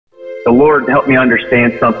the Lord helped me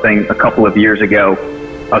understand something a couple of years ago.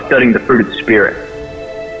 I was studying the fruit of the Spirit.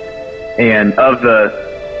 And of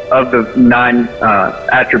the 9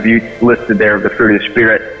 attributes listed there of the fruit of the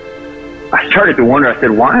Spirit, I started to wonder, I said,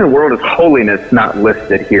 why in the world is holiness not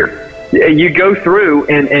listed here? You go through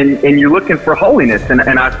and you're looking for holiness. And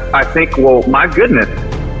I think, well, my goodness,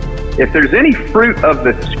 if there's any fruit of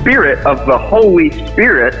the Spirit, of the Holy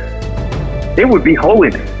Spirit, it would be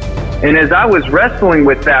holiness. And as I was wrestling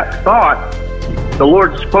with that thought, the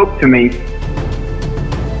Lord spoke to me.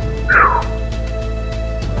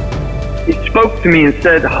 He spoke to me and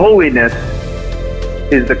said, holiness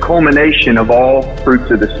is the culmination of all fruits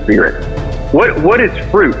of the Spirit. What is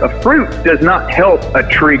fruit? A fruit does not help a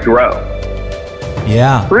tree grow.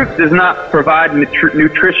 Yeah. Fruit does not provide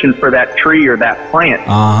nutrition for that tree or that plant.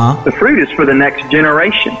 The fruit is for the next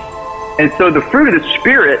generation. And so the fruit of the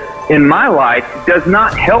Spirit in my life does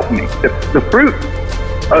not help me. The fruit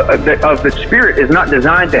of the Spirit is not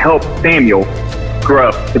designed to help Samuel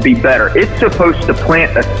grow, to be better. It's supposed to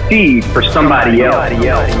plant a seed for somebody else.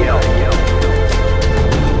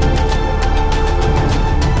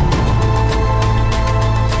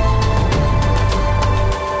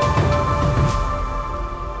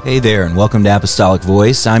 Hey there, and welcome to Apostolic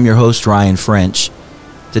Voice. I'm your host, Ryan French.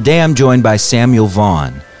 Today I'm joined by Samuel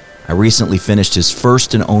Vaughn. I recently finished his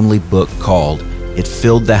first and only book called It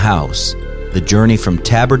Filled the House, The Journey from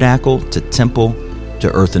Tabernacle to Temple to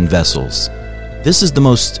Earthen Vessels. This is the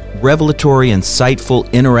most revelatory, insightful,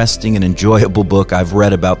 interesting, and enjoyable book I've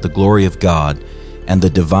read about the glory of God and the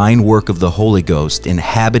divine work of the Holy Ghost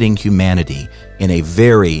inhabiting humanity in a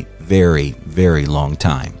very, very, very long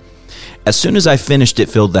time. As soon as I finished It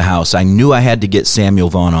Filled the House, I knew I had to get Samuel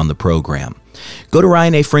Vaughn on the program. Go to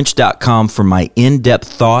ryanafrench.com for my in-depth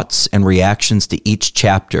thoughts and reactions to each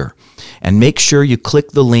chapter, and make sure you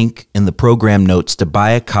click the link in the program notes to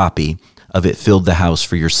buy a copy of It Filled the House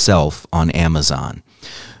for yourself on Amazon.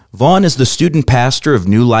 Vaughn is the student pastor of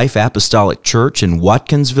New Life Apostolic Church in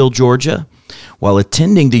Watkinsville, Georgia. While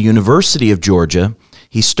attending the University of Georgia,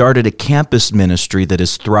 he started a campus ministry that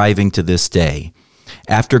is thriving to this day.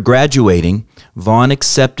 After graduating, Vaughn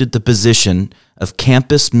accepted the position of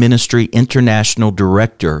Campus Ministry International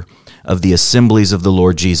Director of the Assemblies of the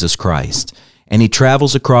Lord Jesus Christ, and he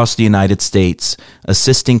travels across the United States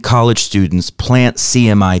assisting college students plant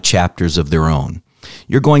CMI chapters of their own.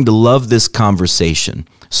 You're going to love this conversation.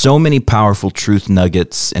 So many powerful truth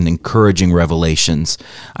nuggets and encouraging revelations.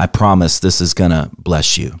 I promise this is going to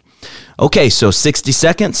bless you. Okay, so 60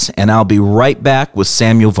 seconds, and I'll be right back with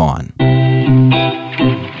Samuel Vaughn.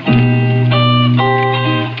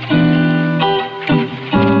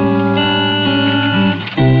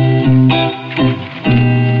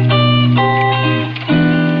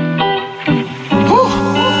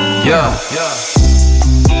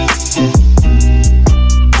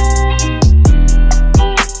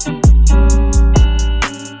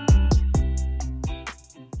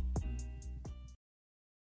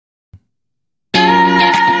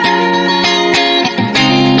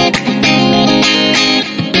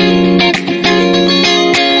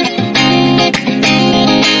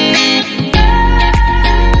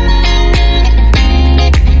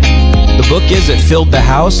 It Filled the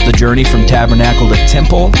House, The Journey from Tabernacle to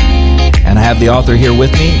Temple. And I have the author here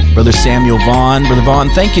with me, Brother Samuel Vaughn. Brother Vaughn,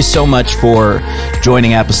 thank you so much for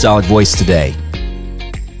joining Apostolic Voice today.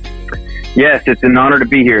 Yes, it's an honor to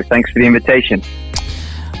be here. Thanks for the invitation.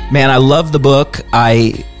 Man, I love the book.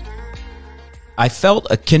 I felt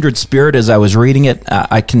a kindred spirit as I was reading it.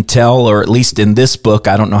 I can tell, or at least in this book,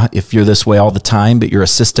 I don't know if you're this way all the time, but you're a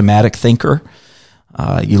systematic thinker.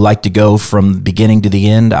 You like to go from the beginning to the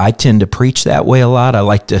end. I tend to preach that way a lot. I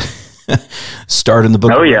like to start in the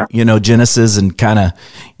book of, Genesis, and kind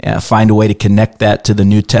of find a way to connect that to the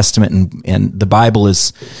New Testament. And the Bible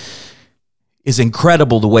is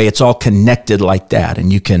incredible the way it's all connected like that.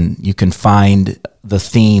 And you can find the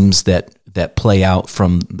themes that play out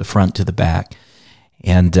from the front to the back.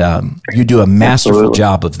 And you do a masterful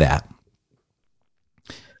job of that.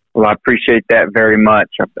 Well, I appreciate that very much.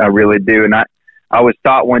 I really do. And I was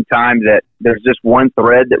taught one time that there's just one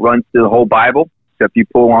thread that runs through the whole Bible. So if you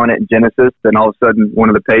pull on it in Genesis, then all of a sudden one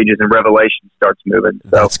of the pages in Revelation starts moving. So,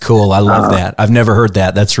 that's cool. I love that. I've never heard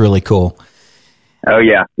that. That's really cool. Oh,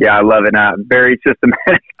 yeah. Yeah, I love it. I'm a very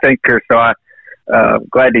systematic thinker, so I'm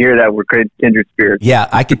glad to hear that we're kindred spirits. Yeah,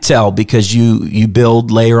 I could tell because you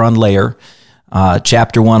build layer on layer.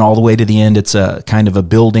 Chapter 1 all the way to the end, it's a kind of a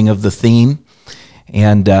building of the theme.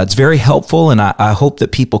 And it's very helpful, and I hope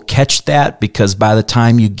that people catch that, because by the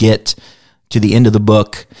time you get to the end of the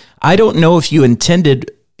book, I don't know if you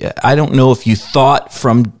thought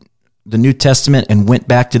from the New Testament and went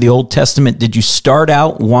back to the Old Testament, did you start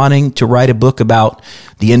out wanting to write a book about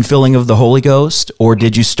the infilling of the Holy Ghost, or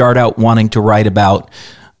did you start out wanting to write about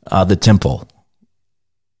the temple?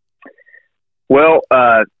 Well,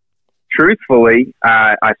 truthfully,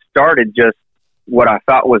 I started just what I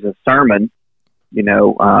thought was a sermon.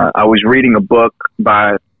 I was reading a book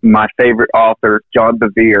by my favorite author, John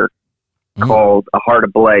Bevere, called A Heart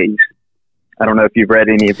Ablaze. I don't know if you've read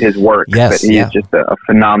any of his work, but he is just a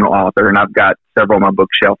phenomenal author, and I've got several on my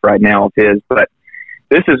bookshelf right now of his. But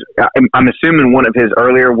this is, I'm assuming, one of his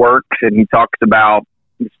earlier works, and he talks about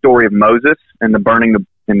the story of Moses and the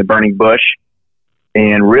burning bush,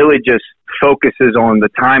 and really just focuses on the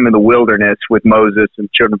time in the wilderness with Moses and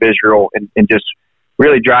the children of Israel, and just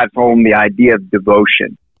really drives home the idea of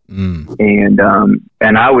devotion. And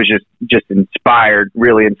I was just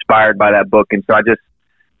really inspired by that book. And so I just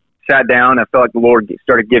sat down. I felt like the Lord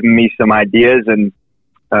started giving me some ideas, and,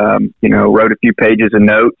 wrote a few pages of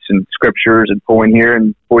notes and scriptures and pulling here.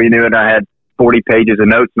 And before you knew it, I had 40 pages of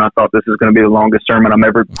notes, and I thought this is going to be the longest sermon I'm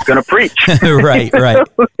ever going to preach. Right.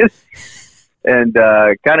 And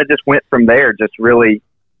kind of just went from there. Just really,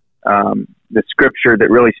 the scripture that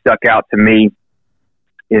really stuck out to me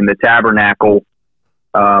in the tabernacle,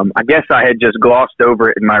 I guess I had just glossed over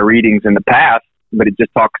it in my readings in the past, but it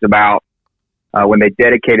just talks about when they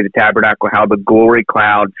dedicated the tabernacle, how the glory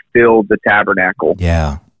cloud filled the tabernacle.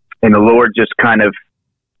 Yeah. And the Lord just kind of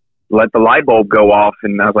let the light bulb go off.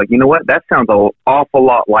 And I was like, you know what? That sounds an awful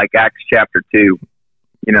lot like Acts chapter 2,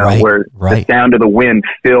 where the sound of the wind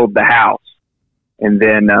filled the house. And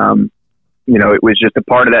then, it was just a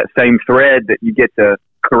part of that same thread that you get to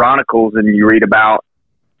Chronicles, and you read about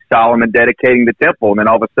Solomon dedicating the temple. And then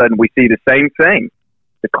all of a sudden we see the same thing,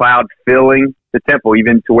 the cloud filling the temple,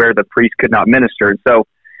 even to where the priest could not minister. And so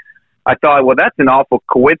I thought, well, that's an awful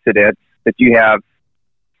coincidence that you have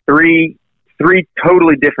three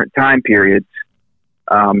totally different time periods,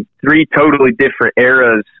 three totally different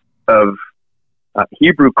eras of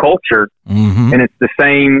Hebrew culture, and it's the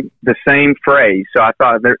same phrase. So I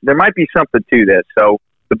thought there might be something to this. So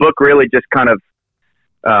the book really just kind of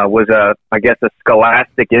was a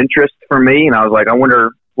scholastic interest for me, and I was like, I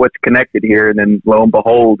wonder what's connected here. And then lo and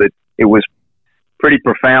behold, it was pretty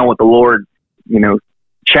profound what the Lord,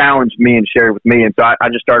 challenged me and shared with me. And so I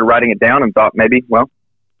just started writing it down and thought maybe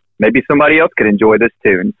somebody else could enjoy this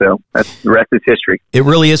too. And so the rest is history. It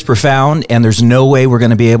really is profound, and there's no way we're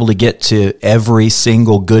going to be able to get to every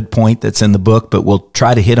single good point that's in the book, but we'll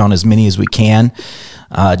try to hit on as many as we can.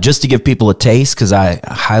 Just to give people a taste, because I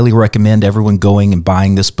highly recommend everyone going and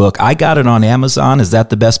buying this book. I got it on Amazon. Is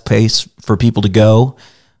that the best place for people to go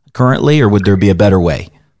currently, or would there be a better way?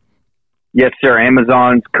 Yes, sir.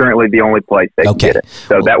 Amazon's currently the only place they can get it.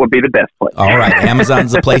 So that would be the best place. All right.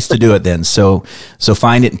 Amazon's the place to do it then. So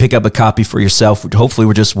find it and pick up a copy for yourself. Hopefully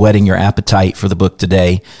we're just whetting your appetite for the book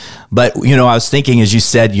today. But, I was thinking, as you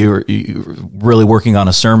said, you're really working on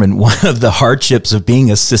a sermon. One of the hardships of being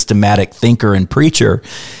a systematic thinker and preacher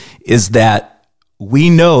is that we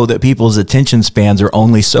know that people's attention spans are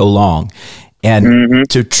only so long. And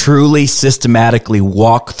to truly systematically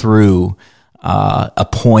walk through a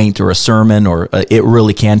point or a sermon, or it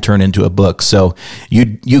really can turn into a book. So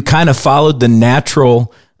you kind of followed the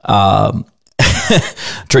natural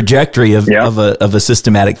trajectory of a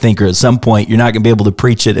systematic thinker. At some point, you're not going to be able to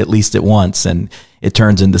preach it at least at once, and it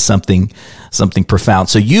turns into something profound.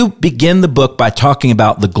 So you begin the book by talking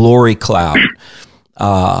about the glory cloud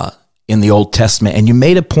in the Old Testament, and you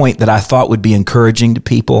made a point that I thought would be encouraging to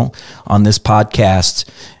people on this podcast.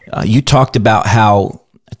 You talked about how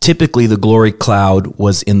typically the glory cloud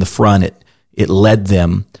was in the front. It led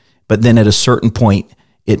them, but then at a certain point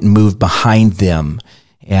it moved behind them,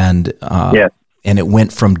 and it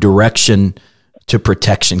went from direction to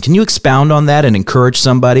protection. Can you expound on that and encourage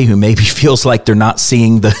somebody who maybe feels like they're not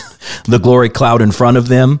seeing the glory cloud in front of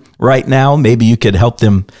them right now? Maybe you could help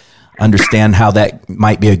them understand how that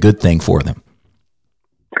might be a good thing for them.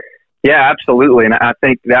 Yeah, absolutely. And I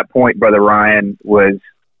think that point, Brother Ryan, was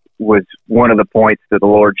one of the points that the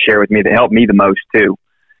Lord shared with me that helped me the most too.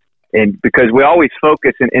 And because we always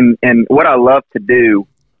focus, and what I love to do,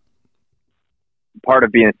 part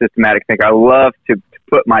of being a systematic thinker, I love to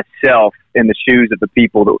put myself in the shoes of the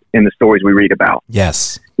people in the stories we read about.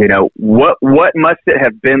 Yes. What must it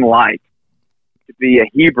have been like to be a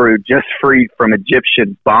Hebrew just freed from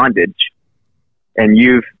Egyptian bondage? And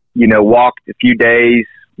you've, walked a few days,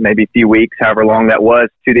 maybe a few weeks, however long that was,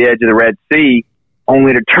 to the edge of the Red Sea,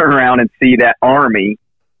 only to turn around and see that army,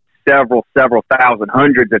 several thousand,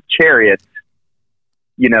 hundreds of chariots,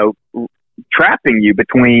 trapping you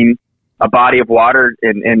between a body of water,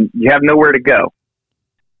 and you have nowhere to go.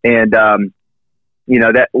 And,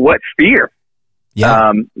 that what fear,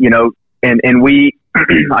 Yeah. And we,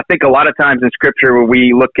 I think a lot of times in Scripture when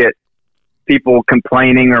we look at people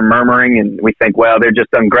complaining or murmuring and we think, well, they're just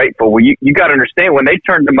ungrateful. Well, you got to understand when they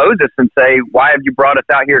turn to Moses and say, why have you brought us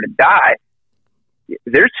out here to die?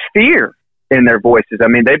 There's fear in their voices. I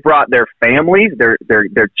mean, they brought their families, their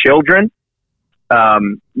children,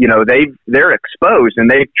 they're exposed, and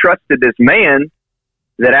they've trusted this man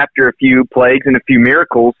that after a few plagues and a few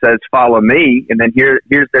miracles says, follow me. And then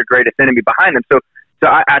here's their greatest enemy behind them. So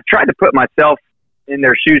I tried to put myself in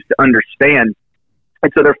their shoes to understand.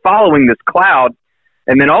 And so they're following this cloud,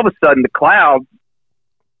 and then all of a sudden the cloud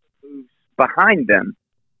moves behind them.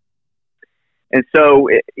 And so,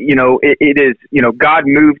 it is, God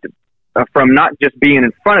moved from not just being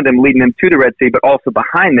in front of them, leading them to the Red Sea, but also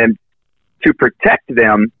behind them to protect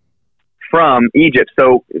them from Egypt.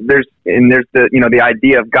 So there's the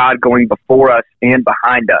idea of God going before us and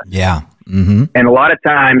behind us. Yeah. Mm-hmm. And a lot of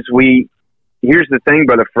times here's the thing,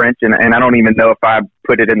 Brother French, and I don't even know if I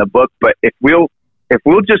put it in the book, but if we'll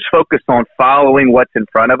just focus on following what's in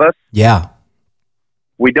front of us, yeah,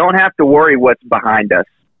 we don't have to worry what's behind us.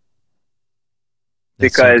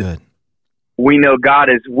 That's because so good. We know God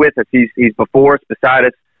is with us. He's before us, beside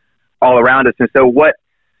us, all around us. And so what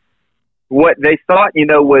they thought,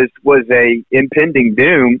 was a impending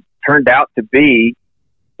doom turned out to be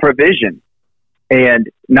provision. And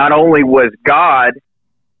not only was God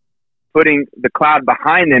putting the cloud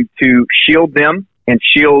behind them to shield them and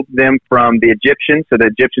shield them from the Egyptians so the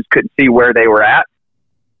Egyptians couldn't see where they were at,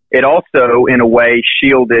 it also, in a way,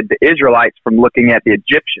 shielded the Israelites from looking at the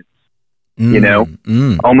Egyptians.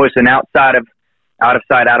 Almost an out of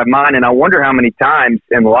sight, out of mind. And I wonder how many times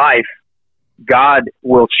in life God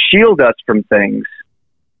will shield us from things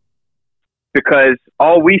because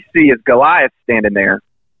all we see is Goliath standing there.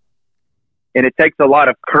 And it takes a lot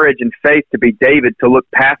of courage and faith to be David to look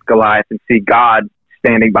past Goliath and see God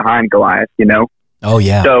standing behind Goliath, Oh,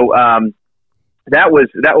 yeah. So that was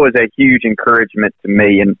a huge encouragement to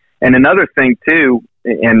me. And another thing, too,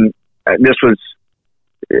 and this was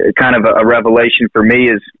kind of a revelation for me,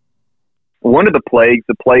 is one of the plagues,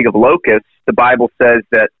 the plague of locusts. The Bible says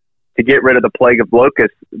that to get rid of the plague of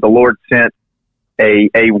locusts, the Lord sent a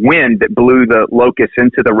wind that blew the locusts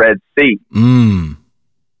into the Red Sea. Mm.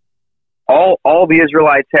 All the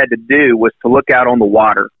Israelites had to do was to look out on the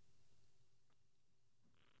water.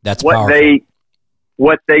 That's powerful.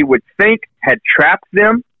 What they would think had trapped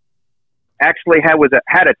them actually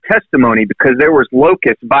had a testimony, because there was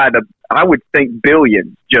locusts by I would think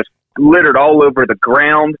billions, just littered all over the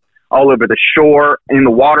ground, all over the shore, in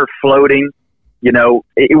the water floating.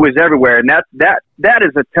 It was everywhere, and that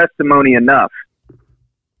is a testimony enough.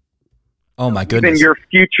 Oh my goodness! Even your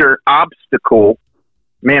future obstacle,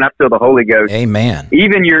 man, I feel the Holy Ghost. Amen.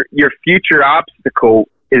 Even your future obstacle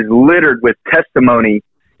is littered with testimony,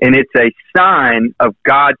 and it's a sign of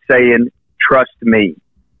God saying, "Trust me."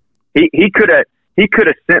 He could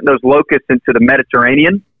have sent those locusts into the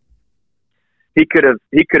Mediterranean. He could have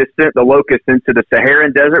sent the locusts into the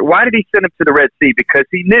Saharan desert. Why did he send them to the Red Sea? Because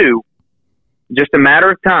he knew, just a matter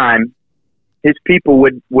of time, his people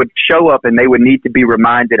would show up and they would need to be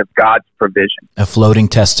reminded of God's provision. A floating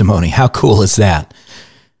testimony. How cool is that?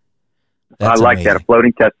 That's I like amazing. that, a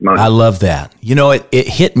floating testimony. I love that. It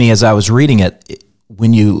hit me as I was reading it.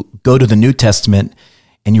 When you go to the New Testament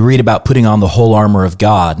and you read about putting on the whole armor of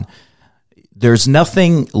God, there's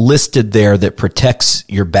nothing listed there that protects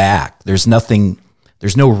your back. There's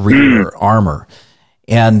no rear armor.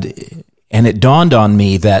 And it dawned on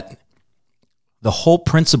me that the whole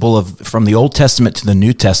principle from the Old Testament to the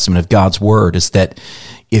New Testament of God's Word is that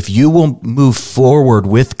if you will move forward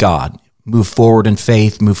with God, move forward in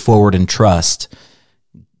faith, move forward in trust,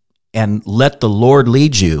 and let the Lord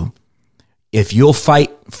lead you, if you'll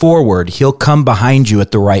fight forward, He'll come behind you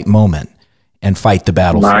at the right moment and fight the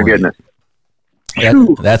battle for you. My goodness.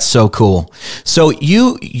 That's so cool. So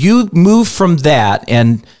you move from that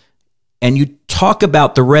and you talk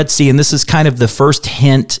about the Red Sea, and this is kind of the first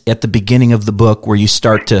hint at the beginning of the book where you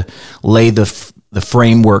start to lay the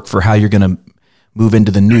framework for how you're going to move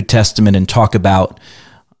into the New Testament and talk about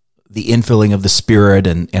the infilling of the Spirit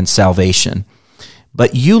and salvation.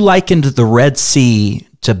 But you likened the Red Sea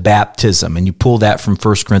to baptism, and you pull that from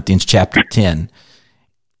 1 Corinthians chapter 10.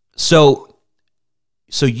 So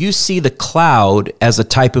you see the cloud as a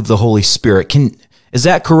type of the Holy Spirit. Is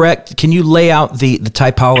that correct? Can you lay out the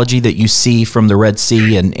typology that you see from the Red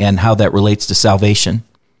Sea and how that relates to salvation?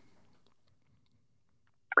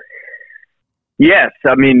 Yes.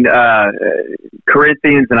 I mean,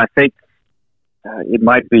 Corinthians, and I think it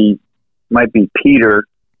might be Peter,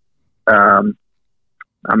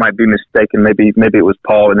 I might be mistaken, maybe it was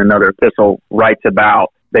Paul in another epistle, writes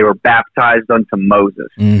about they were baptized unto Moses.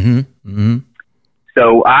 Mm-hmm. Mm-hmm.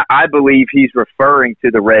 So I believe he's referring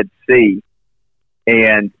to the Red Sea.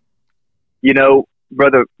 And,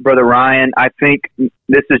 Brother Ryan, I think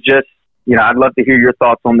this is just, I'd love to hear your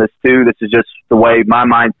thoughts on this too. This is just the way my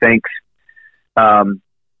mind thinks.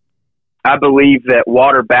 I believe that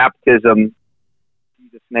water baptism, in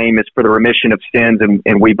Jesus' name, is for the remission of sins,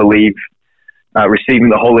 and we believe receiving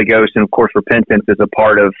the Holy Ghost and, of course, repentance is a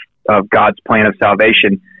part of God's plan of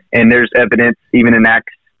salvation. And there's evidence even in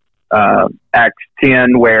Acts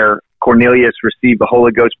 10 where Cornelius received the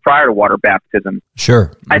Holy Ghost prior to water baptism. Sure.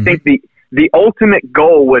 Mm-hmm. I think the ultimate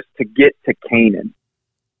goal was to get to Canaan.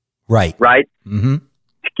 Right. Right? Mm-hmm.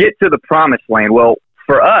 To get to the promised land. Well,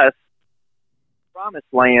 for us, the promised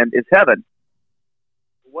land is heaven.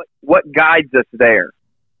 What guides us there?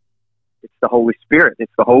 It's the Holy Spirit.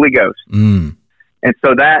 It's the Holy Ghost. Mm. And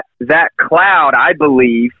so that cloud, I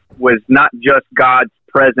believe, was not just God's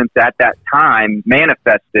presence at that time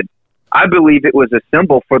manifested. I believe it was a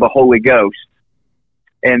symbol for the Holy Ghost,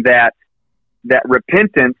 and that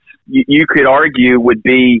repentance, you could argue, would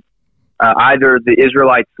be either the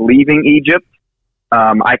Israelites leaving Egypt.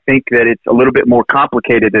 I think that it's a little bit more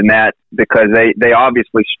complicated than that because they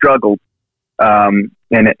obviously struggled. And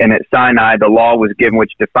at Sinai, the law was given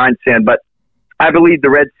which defined sin. But I believe the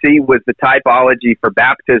Red Sea was the typology for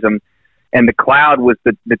baptism, and the cloud was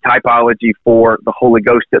the typology for the Holy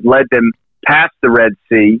Ghost that led them past the Red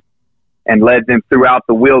Sea and led them throughout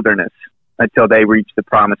the wilderness until they reached the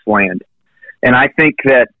promised land. And I think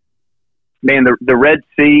that, man, the Red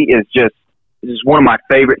Sea is just one of my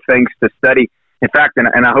favorite things to study. In fact, and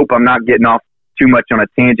I hope I'm not getting off too much on a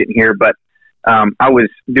tangent here, but I was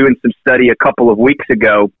doing some study a couple of weeks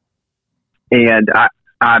ago, and I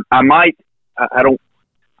don't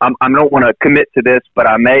want to commit to this, but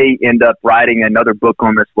I may end up writing another book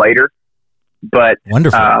on this later. But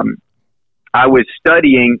wonderful. I was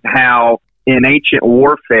studying how in ancient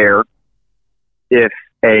warfare, if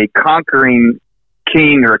a conquering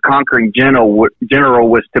king or a conquering general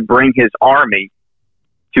was to bring his army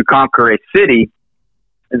to conquer a city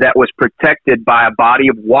that was protected by a body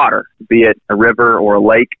of water, be it a river or a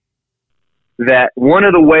lake, that one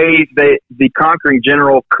of the ways that the conquering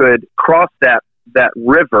general could cross that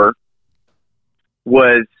river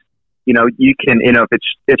was, you can, if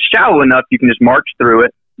it's shallow enough, you can just march through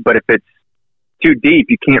it. But if it's too deep,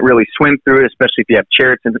 you can't really swim through it, especially if you have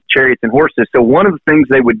chariots and horses. So one of the things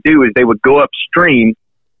they would do is they would go upstream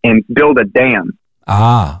and build a dam.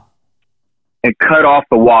 And cut off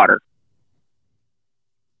the water.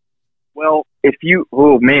 Well, if you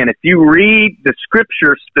read the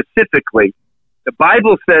scripture specifically, the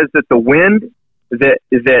Bible says that the wind that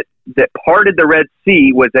parted the Red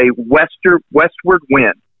Sea was a westward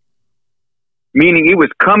wind, meaning it was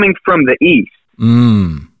coming from the east,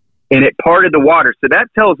 and it parted the water. So that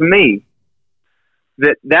tells me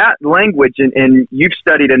that language, and you've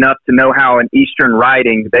studied enough to know how in Eastern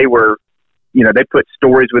writing they were, they put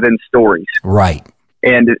stories within stories. Right.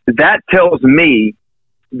 And that tells me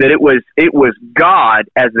that it was God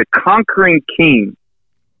as the conquering king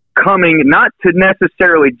coming not to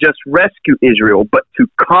necessarily just rescue Israel, but to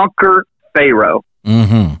conquer Pharaoh.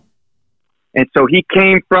 Mm-hmm. And so he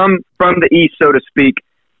came from the east, so to speak,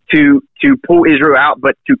 to pull Israel out,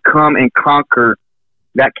 but to come and conquer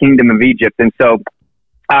that kingdom of Egypt. And so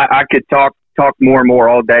I could talk more and more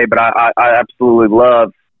all day, but I absolutely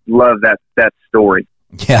love that story.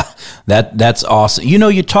 Yeah, that's awesome.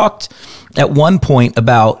 You talked at one point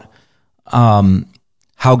about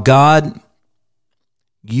how God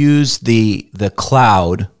used the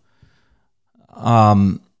cloud,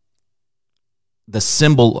 the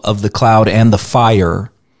symbol of the cloud and the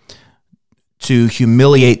fire, to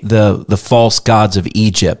humiliate the false gods of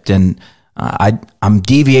Egypt. And I'm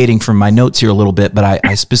deviating from my notes here a little bit, but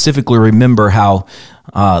I specifically remember how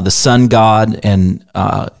the sun god, and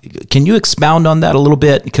can you expound on that a little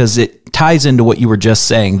bit? Because it ties into what you were just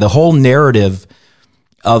saying. The whole narrative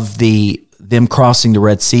of them crossing the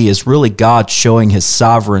Red Sea is really God showing his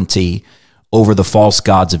sovereignty over the false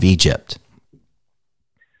gods of Egypt.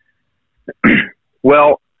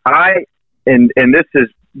 Well, and this is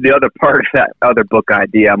the other part of that other book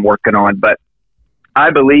idea I'm working on, but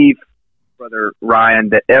I believe, Brother Ryan,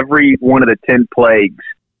 that every one of the 10 plagues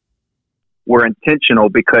were intentional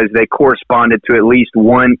because they corresponded to at least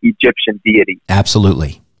one Egyptian deity.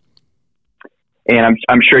 Absolutely. And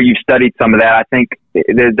I'm sure you've studied some of that. I think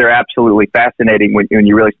they're absolutely fascinating when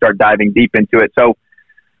you really start diving deep into it. So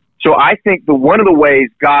I think one of the ways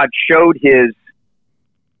God showed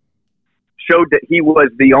that he was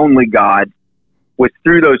the only God was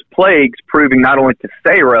through those plagues proving not only to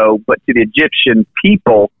Pharaoh, but to the Egyptian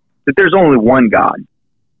people that there's only one God.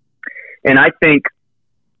 And I think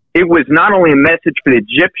it was not only a message for the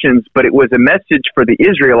Egyptians, but it was a message for the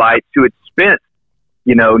Israelites who had spent,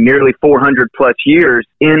 nearly 400 plus years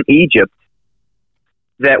in Egypt,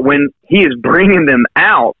 that when he is bringing them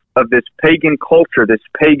out of this pagan culture, this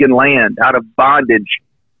pagan land, out of bondage,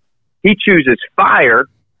 he chooses fire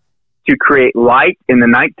to create light in the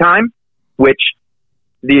nighttime, which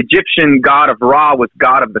the Egyptian god of Ra was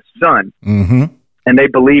god of the sun. Mm-hmm. And they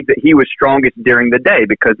believed that he was strongest during the day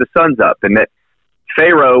because the sun's up, and that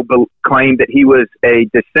Pharaoh claimed that he was a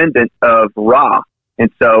descendant of Ra.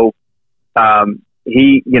 And so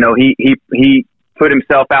he put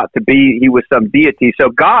himself out to be, he was some deity. So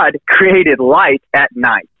God created light at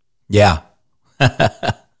night. Yeah.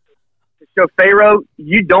 So Pharaoh,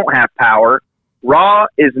 you don't have power. Ra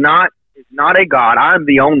is not a god. I'm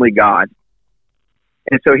the only God.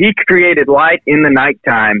 And so he created light in the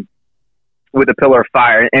nighttime with a pillar of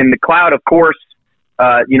fire. And the cloud, of course,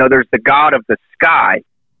 there's the God of the sky.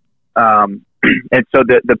 And so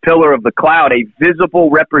the pillar of the cloud, a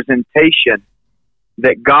visible representation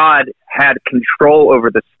that God had control over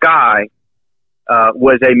the sky,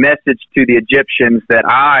 was a message to the Egyptians that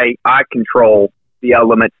I control the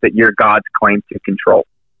elements that your gods claim to control.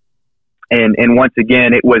 And once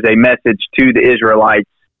again, it was a message to the Israelites,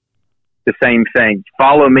 the same thing.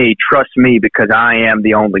 Follow me, trust me, because I am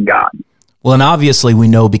the only God. Well, and obviously we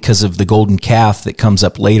know because of the golden calf that comes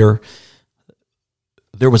up later,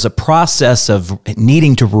 there was a process of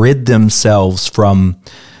needing to rid themselves from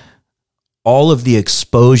all of the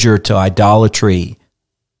exposure to idolatry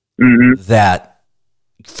that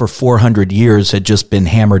for 400 years had just been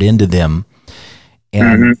hammered into them.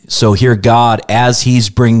 And so here God, as he's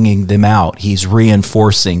bringing them out, he's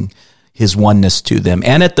reinforcing his oneness to them.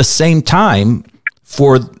 And at the same time,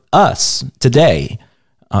 for us today,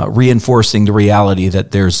 reinforcing the reality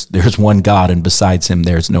that there's one God, and besides him,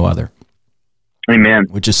 there's no other. Amen.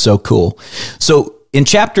 Which is so cool. So in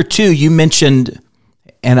chapter 2, you mentioned,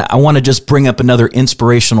 and I want to just bring up another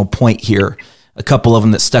inspirational point here, a couple of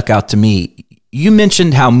them that stuck out to me. You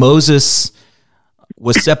mentioned how Moses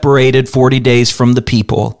was separated 40 days from the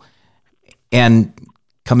people, and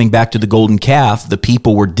coming back to the golden calf, the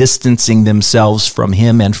people were distancing themselves from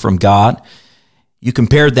him and from God. You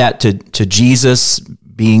compared that to Jesus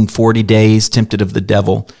being 40 days tempted of the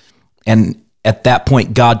devil. And at that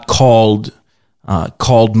point, God called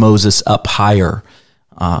Moses up higher.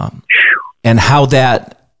 And how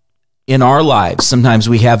that in our lives, sometimes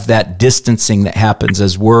we have that distancing that happens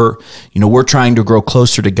as we're trying to grow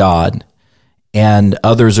closer to God, and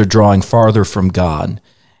others are drawing farther from God.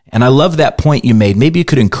 And I love that point you made. Maybe you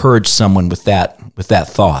could encourage someone with that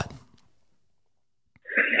thought.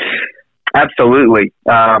 Absolutely.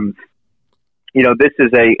 This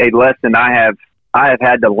is a lesson I have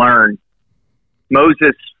had to learn.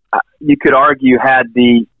 Moses, you could argue, had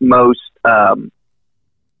the most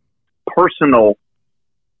personal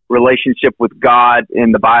relationship with God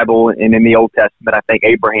in the Bible and in the Old Testament. I think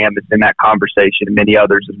Abraham is in that conversation, and many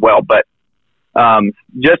others as well. But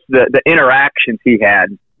just the interactions he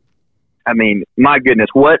had, I mean, my goodness,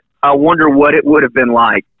 I wonder what it would have been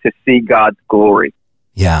like to see God's glory.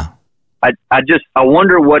 Yeah. I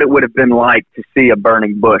wonder what it would have been like to see a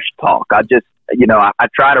burning bush talk. I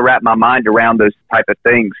try to wrap my mind around those type of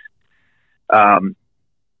things.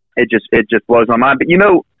 It just blows my mind. But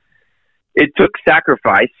it took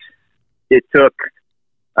sacrifice. It took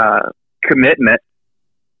commitment.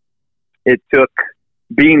 It took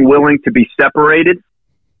being willing to be separated.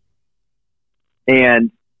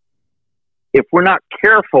 And if we're not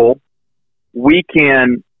careful, we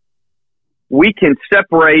can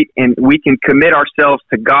separate and we can commit ourselves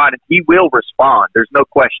to God, and he will respond. There's no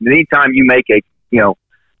question. Anytime you make a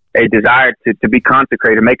desire to be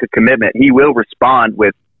consecrated, make a commitment, he will respond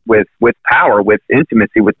with power, with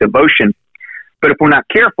intimacy, with devotion. But if we're not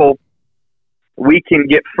careful, we can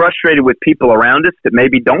get frustrated with people around us that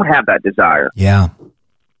maybe don't have that desire. Yeah.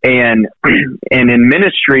 And in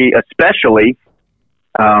ministry especially,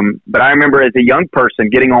 but I remember as a young person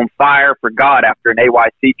getting on fire for God after an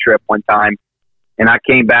AYC trip one time, and I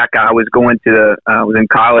came back. I was I was in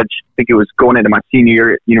college. I think it was going into my senior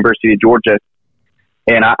year at University of Georgia,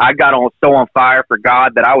 and I got so on fire for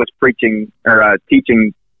God that I was preaching or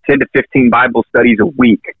teaching 10 to 15 Bible studies a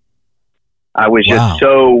week. I was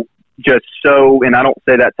just so, and I don't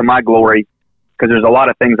say that to my glory, because there's a lot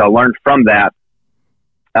of things I learned from that.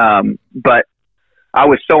 But I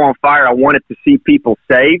was so on fire. I wanted to see people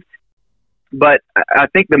saved. But I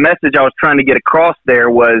think the message I was trying to get across there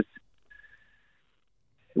was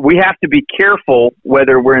we have to be careful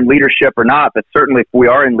whether we're in leadership or not, but certainly if we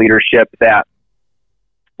are in leadership, that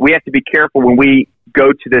we have to be careful when we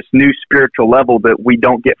go to this new spiritual level that we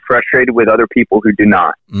don't get frustrated with other people who do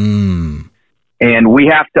not. And we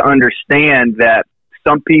have to understand that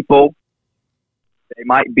some people, they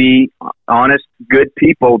might be honest, good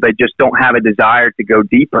people, they just don't have a desire to go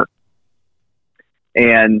deeper.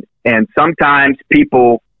 And sometimes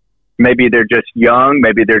people, maybe they're just young,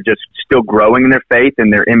 maybe they're just still growing in their faith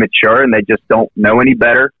and they're immature and they just don't know any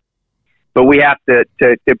better. But we have to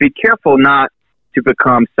be careful not to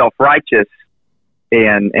become self-righteous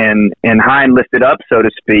and high and lifted up, so to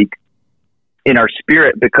speak, in our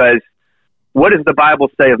spirit, because what does the Bible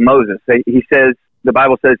say of Moses? The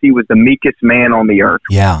Bible says he was the meekest man on the earth.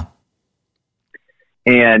 Yeah.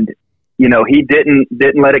 And, he didn't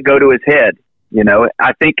let it go to his head.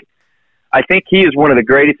 I think he is one of the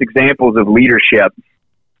greatest examples of leadership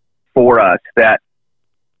for us, that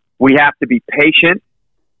we have to be patient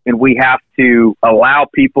and we have to allow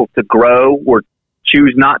people to grow or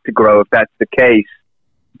choose not to grow if that's the case,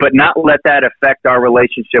 but not let that affect our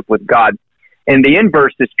relationship with God. And the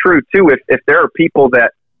inverse is true too. If there are people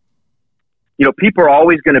that, people are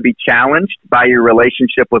always going to be challenged by your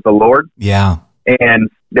relationship with the Lord. Yeah. And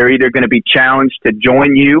they're either going to be challenged to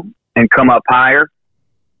join you and come up higher,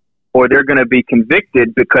 or they're going to be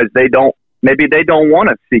convicted because maybe they don't want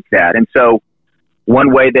to seek that. And so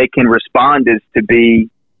one way they can respond is to be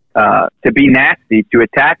nasty, to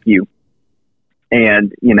attack you.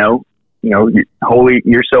 And, you're holy,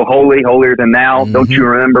 you're so holy, holier than thou. Mm-hmm. Don't you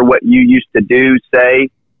remember what you used to do, say?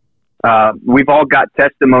 We've all got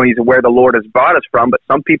testimonies of where the Lord has brought us from, but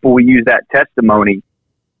some people will use that testimony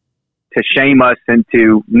to shame us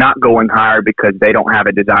into not going higher because they don't have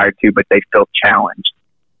a desire to, but they feel challenged.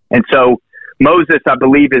 And so Moses, I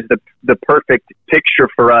believe, is the perfect picture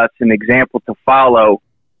for us, an example to follow,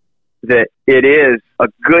 that it is a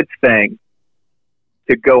good thing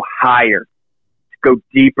to go higher, to go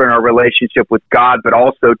deeper in our relationship with God, but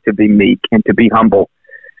also to be meek and to be humble.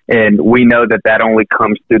 And we know that only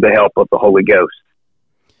comes through the help of the Holy Ghost.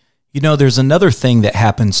 There's another thing that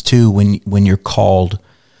happens too when you're called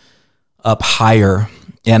up higher.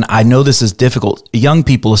 And I know this is difficult. Young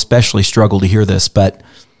people especially struggle to hear this,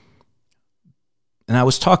 and I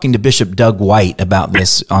was talking to Bishop Doug White about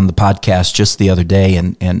this on the podcast just the other day,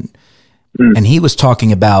 and he was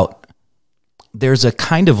talking about there's a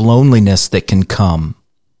kind of loneliness that can come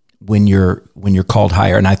when you're called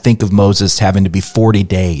higher. And I think of Moses having to be 40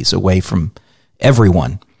 days away from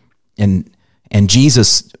everyone, and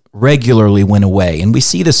Jesus regularly went away. And we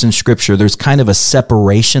see this in Scripture. There's kind of a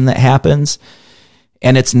separation that happens,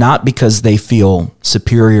 and it's not because they feel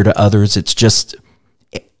superior to others. It's just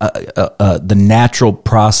the natural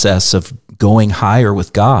process of going higher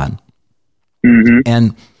with God. Mm-hmm.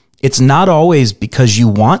 And it's not always because you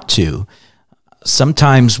want to.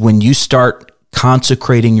 Sometimes when you start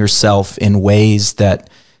consecrating yourself in ways that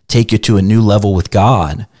take you to a new level with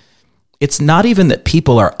God, it's not even that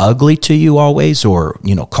people are ugly to you always, or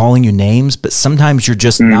calling you names, but sometimes you're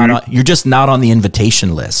just you're just not on the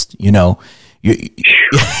invitation list. You're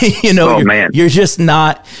just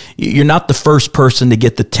not. You're not the first person to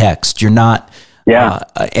get the text. You're not. Yeah.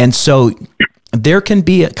 And so there can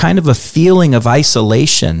be a kind of a feeling of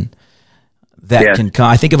isolation that can come.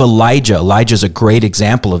 I think of Elijah. Elijah's a great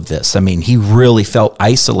example of this. I mean, he really felt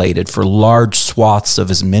isolated for large swaths of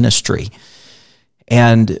his ministry.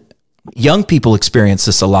 And young people experience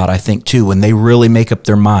this a lot, I think, too, when they really make up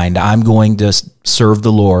their mind, I'm going to serve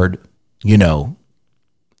the Lord,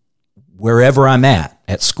 wherever I'm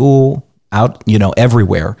at school, out,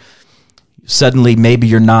 everywhere. Suddenly, maybe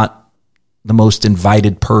you're not the most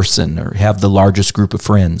invited person or have the largest group of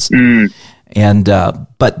friends. And,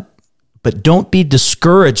 but don't be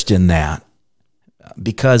discouraged in that,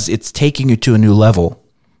 because it's taking you to a new level.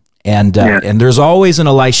 And there's always an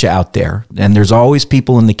Elisha out there, and there's always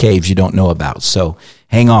people in the caves you don't know about. So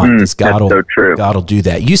hang on, because God will do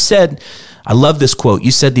that. You said, I love this quote.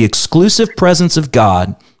 You said the exclusive presence of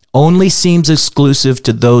God only seems exclusive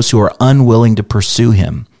to those who are unwilling to pursue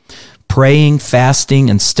him. Praying, fasting,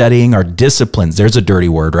 and studying are disciplines. There's a dirty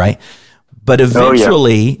word, right? But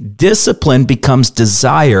eventually, discipline becomes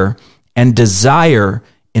desire, and desire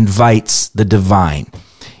invites the divine.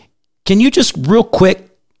 Can you just real quick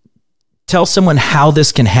tell someone how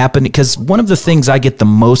this can happen? Because one of the things I get the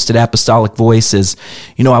most at Apostolic Voice is,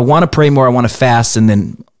 I want to pray more, I want to fast, and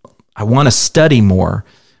then I want to study more,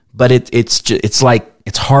 but it's like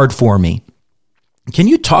it's hard for me. Can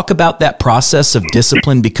you talk about that process of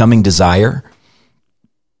discipline becoming desire?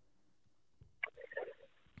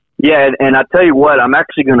 Yeah, and I tell you what, I'm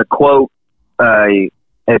actually going to quote a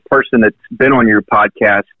a person that's been on your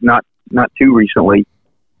podcast not too recently,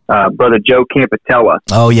 Brother Joe Campatella.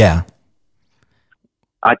 Oh, yeah.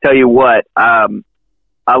 I tell you what, I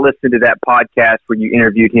listened to that podcast where you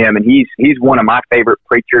interviewed him, and he's one of my favorite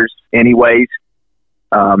preachers anyways.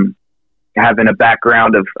 Having a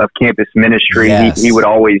background of campus ministry, yes. he would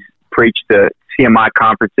always preach the CMI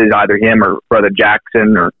conferences, either him or Brother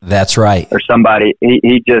Jackson or that's right, or somebody.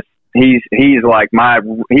 He's like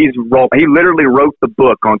he literally wrote the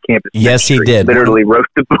book on campus. Yes, ministry. he did. Literally wrote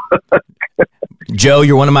the book. Joe,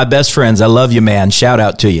 you're one of my best friends. I love you, man. Shout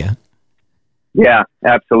out to you. Yeah,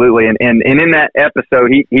 absolutely. And in that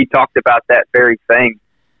episode, he talked about that very thing,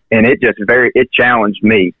 and it challenged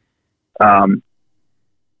me.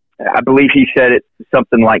 I believe he said it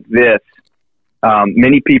something like this.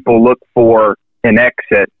 Many people look for an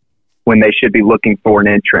exit when they should be looking for an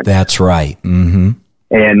entrance. That's right. Mm-hmm.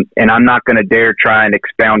 And I'm not going to dare try and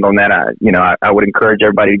expound on that. I would encourage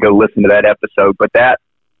everybody to go listen to that episode, but that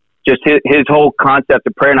just his whole concept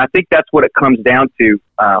of prayer. And I think that's what it comes down to,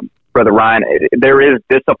 Brother Ryan. There is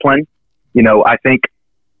discipline. I think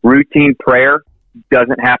routine prayer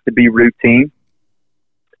doesn't have to be routine.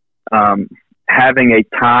 Having a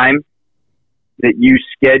time that you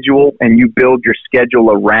schedule and you build your schedule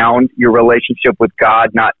around your relationship with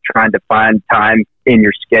God, not trying to find time in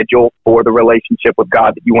your schedule for the relationship with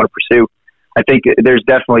God that you want to pursue. I think there's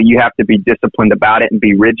definitely, you have to be disciplined about it and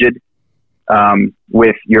be rigid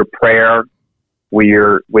with your prayer, with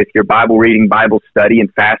your Bible reading, Bible study, and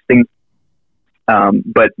fasting.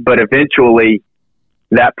 But eventually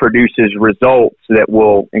that produces results that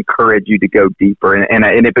will encourage you to go deeper. And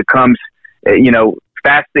it becomes,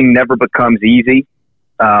 fasting never becomes easy.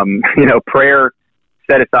 Prayer,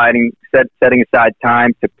 setting aside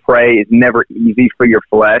time to pray is never easy for your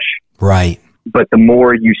flesh. Right. But the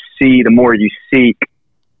more you see, the more you seek,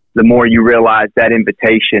 the more you realize that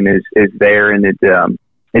invitation is there, and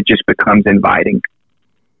it just becomes inviting.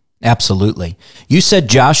 Absolutely. You said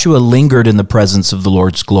Joshua lingered in the presence of the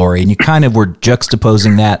Lord's glory, and you kind of were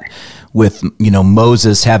juxtaposing that with,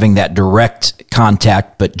 Moses having that direct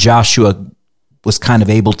contact, but Joshua was kind of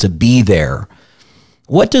able to be there.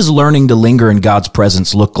 What does learning to linger in God's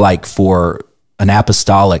presence look like for an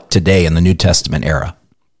apostolic today in the New Testament era?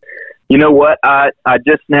 You know what? I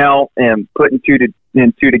just now am putting two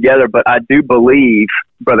together, but I do believe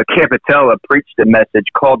Brother Campatella preached a message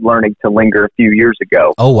called Learning to Linger a few years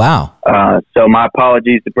ago. Oh, wow. So my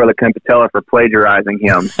apologies to Brother Campatella for plagiarizing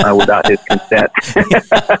him without his consent.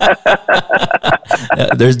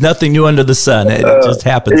 There's nothing new under the sun. It just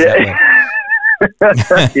happens that way.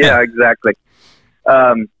 Yeah, exactly.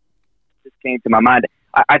 Just came to my mind.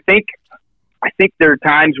 I think there are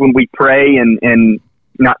times when we pray and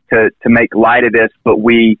not to make light of this, but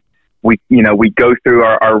we go through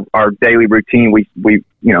our daily routine. We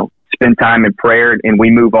spend time in prayer and we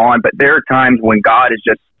move on. But there are times when God is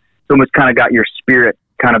just almost kind of got your spirit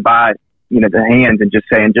kind of by the hands and just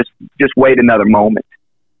saying, just wait another moment.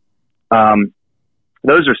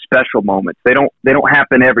 Those are special moments. They don't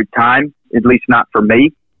happen every time, at least not for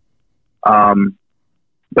me.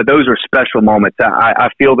 But those are special moments. I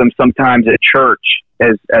feel them sometimes at church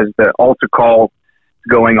as the altar call is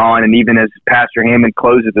going on, and even as Pastor Hammond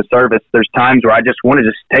closes the service, there's times where I just want to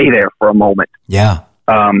just stay there for a moment. Yeah.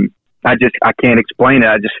 I can't explain it.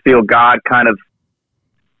 I just feel God kind of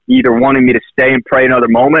either wanting me to stay and pray another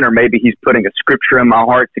moment, or maybe He's putting a scripture in my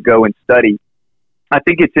heart to go and study. I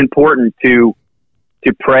think it's important to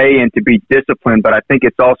pray and to be disciplined, but I think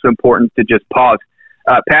it's also important to just pause.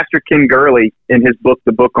 Pastor Ken Gurley, in his book,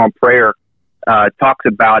 The Book on Prayer, talks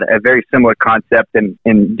about a very similar concept. And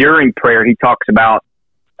during prayer, he talks about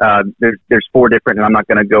there's four different, and I'm not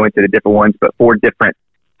going to go into the different ones, but four different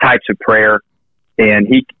types of prayer. And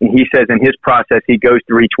he says in his process, he goes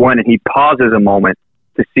through each one and he pauses a moment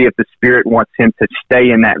to see if the Spirit wants him to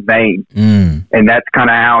stay in that vein. And that's kind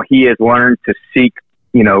of how he has learned to seek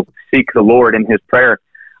the Lord in his prayer.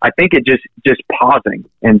 I think it just pausing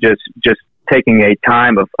and just taking a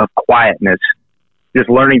time of quietness, just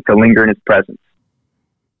learning to linger in His presence.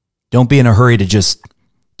 Don't be in a hurry to just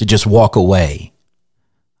walk away,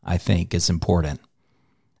 I think is important.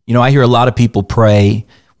 I hear a lot of people pray.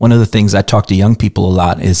 One of the things I talk to young people a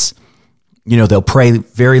lot is, they'll pray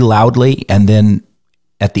very loudly, and then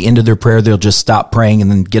at the end of their prayer, they'll just stop praying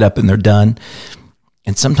and then get up and they're done.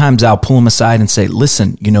 And sometimes I'll pull them aside and say,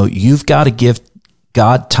 listen, you've got to give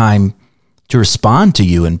God time to respond to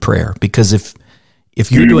you in prayer, because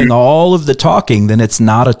if you're doing all of the talking, then it's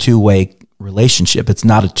not a two-way relationship. It's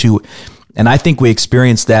not and I think we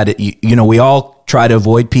experience that. We all try to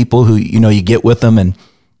avoid people who, you get with them and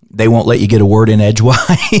they won't let you get a word in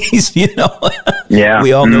edgewise, Yeah.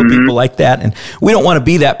 We all know people like that. And we don't want to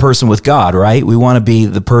be that person with God, right? We want to be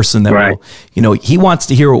the person that will, he wants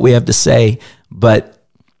to hear what we have to say, but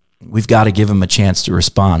we've got to give him a chance to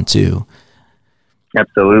respond too.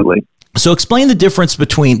 Absolutely. So explain the difference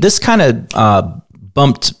between this. Kind of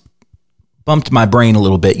bumped my brain a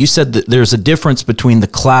little bit. You said that there's a difference between the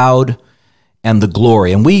cloud and the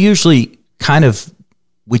glory. And we usually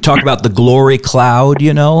we talk about the glory cloud,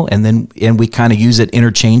 and we kind of use it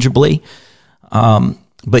interchangeably.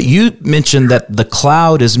 But you mentioned that the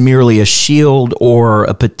cloud is merely a shield or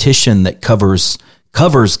a petition that covers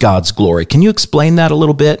God's glory. Can you explain that a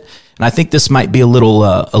little bit? And I think this might be a little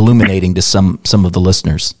illuminating to some of the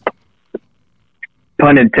listeners.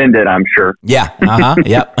 Pun intended, I'm sure. Yeah.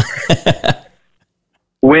 Yep.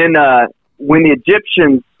 When the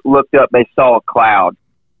Egyptians looked up, they saw a cloud.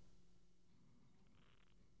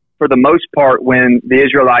 For the most part, when the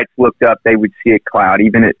Israelites looked up, they would see a cloud.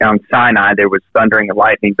 Even on Sinai, there was thundering and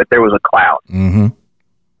lightning, but there was a cloud. Mm-hmm.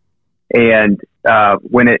 And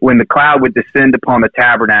when the cloud would descend upon the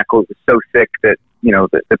tabernacle, it was so thick that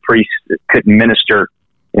the priest couldn't minister,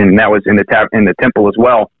 and that was in the temple as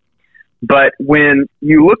well. But when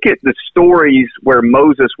you look at the stories where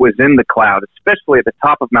Moses was in the cloud, especially at the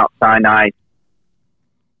top of Mount Sinai,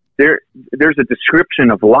 there's a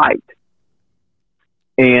description of light.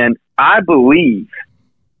 And I believe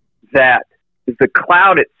that the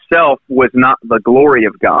cloud itself was not the glory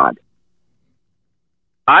of God.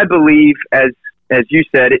 I believe, as you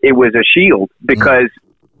said, it was a shield because,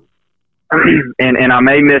 and I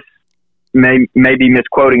may be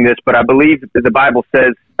misquoting this, but I believe that the Bible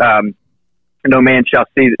says, no man shall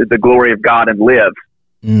see the glory of God and live.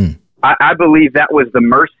 I believe that was the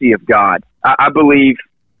mercy of God. I believe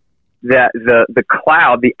that the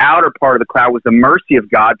cloud, the outer part of the cloud, was the mercy of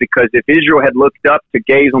God, because if Israel had looked up to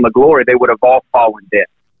gaze on the glory, they would have all fallen dead.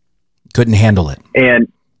 Couldn't handle it. And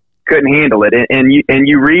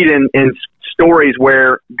you read in stories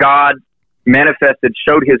where God manifested,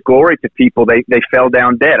 showed his glory to people, they fell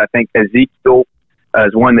down dead. I think Ezekiel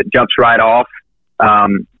is one that jumps right off.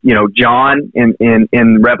 John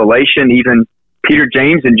in Revelation, even Peter,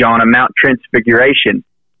 James, and John on Mount Transfiguration,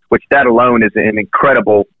 which that alone is an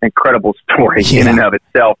incredible story in and of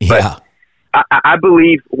itself. Yeah. But I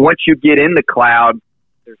believe once you get in the cloud,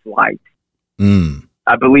 there's light.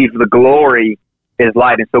 I believe the glory is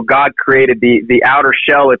light. And so God created the outer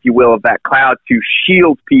shell, if you will, of that cloud to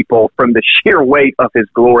shield people from the sheer weight of his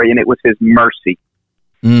glory, and it was his mercy.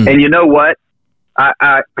 And you know what?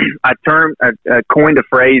 I coined a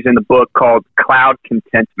phrase in the book called cloud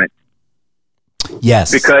contentment.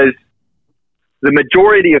 Yes. Because the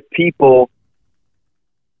majority of people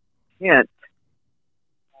can't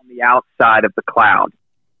on the outside of the cloud.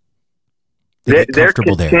 They're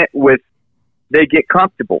content with, they get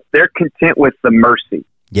comfortable. They're content with the mercy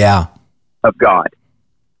of God.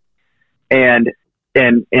 And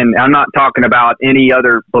I'm not talking about any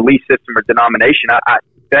other belief system or denomination.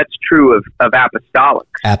 That's true of apostolics.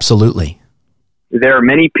 Absolutely. There are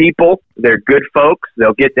many people, they're good folks.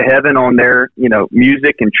 They'll get to heaven on their,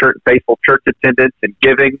 music and faithful church attendance and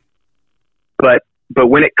giving. But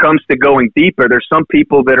when it comes to going deeper, there's some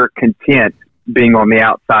people that are content being on the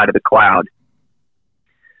outside of the cloud.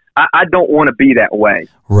 I don't want to be that way.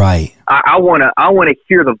 Right. I want to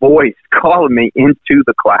hear the voice calling me into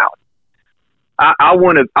the cloud. I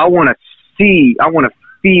want to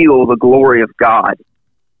feel the glory of God.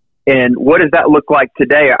 And what does that look like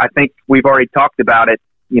today? I think we've already talked about it,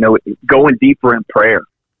 going deeper in prayer,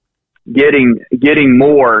 getting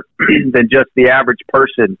more than just the average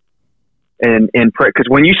person in prayer. Because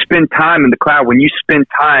when you spend time in the cloud, when you spend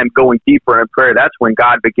time going deeper in prayer, that's when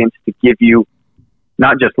God begins to give you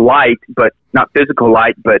not just light, but not physical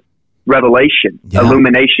light, but revelation,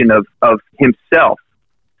 illumination of himself,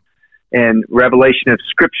 and revelation of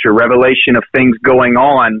scripture, revelation of things going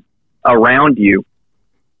on around you.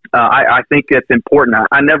 I think that's important.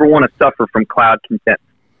 I never want to suffer from cloud content.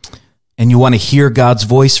 And you want to hear God's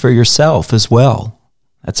voice for yourself as well.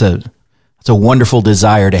 That's a wonderful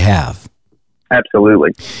desire to have.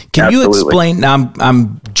 Absolutely. Can you explain? Now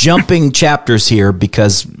I'm jumping chapters here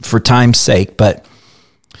because for time's sake, but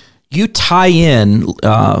you tie in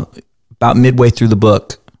about midway through the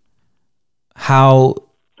book how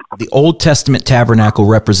the Old Testament tabernacle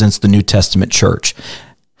represents the New Testament church.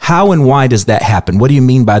 How and why does that happen? What do you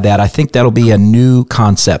mean by that? I think that'll be a new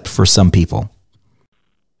concept for some people.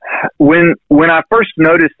 When I first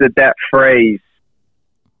noticed that phrase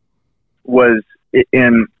was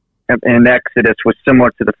in Exodus was similar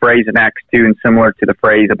to the phrase in Acts 2 and similar to the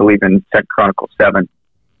phrase, I believe, in 2 Chronicles 7,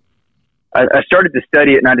 I started to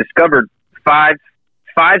study it, and I discovered five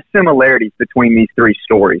similarities between these three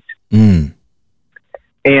stories. Mm.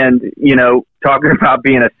 And, talking about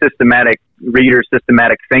being a systematic reader,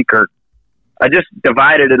 systematic thinker, I just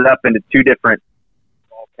divided it up into two different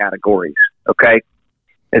categories. Okay.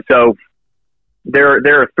 And so there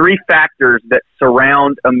are three factors that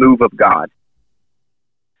surround a move of God.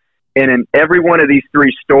 And in every one of these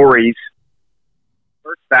three stories,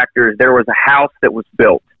 first factor is there was a house that was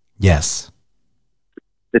built. Yes.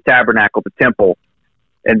 The tabernacle, the temple.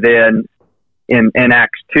 And then in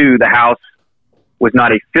Acts 2, the house was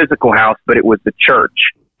not a physical house, but it was the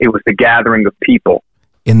church. It was the gathering of people.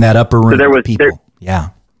 In that upper room, so there was people. Yeah.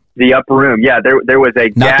 The upper room. Yeah, there was a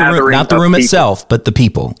gathering not the room itself, but the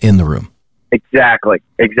people in the room. Exactly.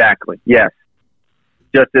 Yes.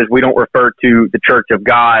 Just as we don't refer to the church of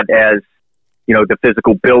God as, the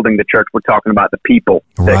physical building, the church, we're talking about the people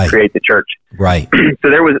that create the church. Right. So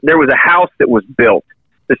there was a house that was built.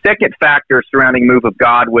 The second factor surrounding the move of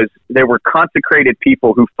God was there were consecrated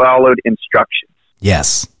people who followed instructions.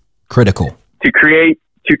 Yes. Critical. To create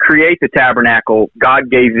the tabernacle, God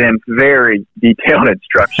gave them very detailed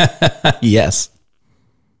instructions. Yes.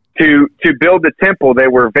 To build the temple, there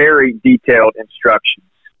were very detailed instructions.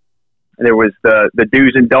 There was the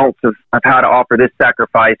do's and don'ts of how to offer this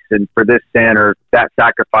sacrifice and for this sin or that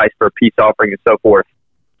sacrifice for a peace offering and so forth.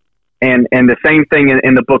 And the same thing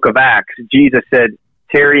in the book of Acts. Jesus said,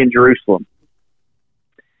 tarry in Jerusalem.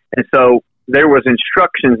 And so there was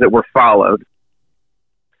instructions that were followed.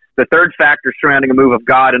 The third factor surrounding a move of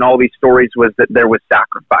God in all these stories was that there was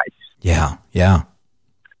sacrifice. Yeah.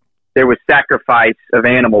 There was sacrifice of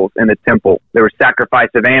animals in the temple. There was sacrifice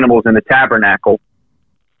of animals in the tabernacle.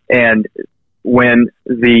 And when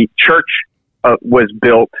the church was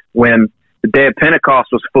built, when the day of Pentecost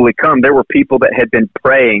was fully come, there were people that had been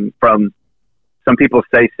praying from, some people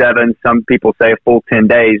say 7, some people say a full 10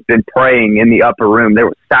 days, been praying in the upper room. There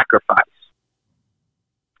was sacrifice.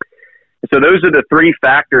 So those are the three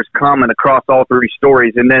factors common across all three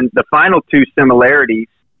stories. And then the final two similarities,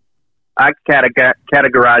 I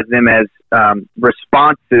categorize them as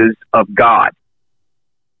responses of God.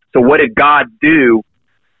 So what did God do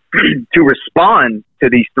to respond to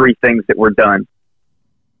these three things that were done?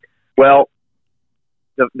 Well,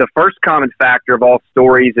 the first common factor of all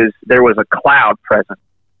stories is there was a cloud present.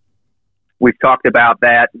 We've talked about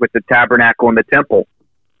that with the tabernacle and the temple.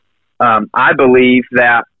 I believe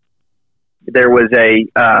that there was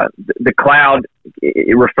the cloud,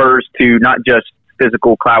 it refers to not just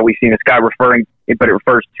physical cloud we see in the sky, but it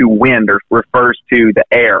refers to wind or refers to the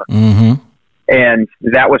air. Mm-hmm. And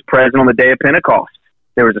that was present on the day of Pentecost.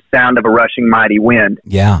 There was a sound of a rushing mighty wind.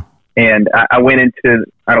 Yeah. And I went into,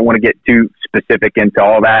 I don't want to get too specific into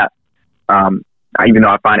all that, even though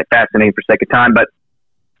I find it fascinating for sake of time. But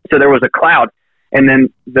so there was a cloud. And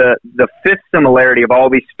then the fifth similarity of all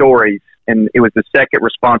these stories, and it was the second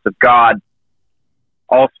response of God,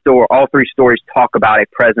 all three stories talk about a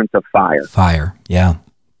presence of fire. Fire, yeah.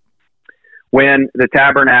 When the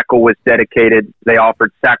tabernacle was dedicated, they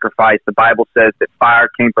offered sacrifice. The Bible says that fire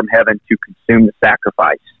came from heaven to consume the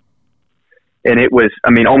sacrifice. And it was,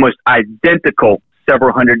 almost identical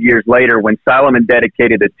several hundred years later when Solomon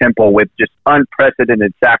dedicated the temple with just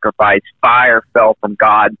unprecedented sacrifice. Fire fell from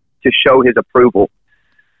God to show his approval.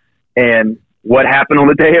 And what happened on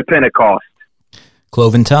the day of Pentecost?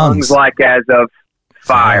 Cloven tongues. Like as of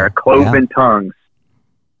fire, cloven tongues.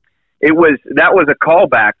 That was a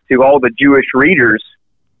callback to all the Jewish readers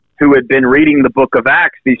who had been reading the book of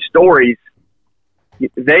Acts, these stories.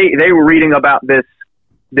 They were reading about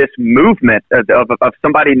this movement of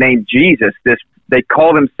somebody named Jesus. They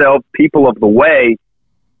call themselves people of the way.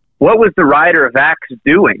 What was the writer of Acts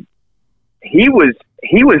doing? He was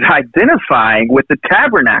identifying with the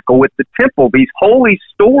tabernacle, with the temple, these holy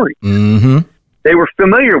stories. Mm-hmm. They were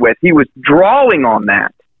familiar with. He was drawing on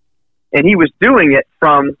that. And he was doing it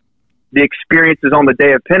from the experiences on the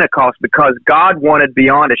day of Pentecost because God wanted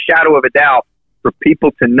beyond a shadow of a doubt for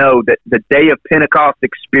people to know that the day of Pentecost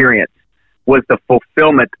experience was the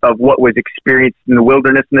fulfillment of what was experienced in the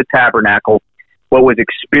wilderness and the tabernacle, what was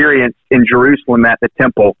experienced in Jerusalem at the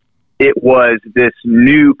temple. It was this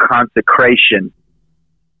new consecration.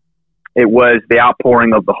 It was the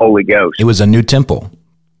outpouring of the Holy Ghost. It was a new temple.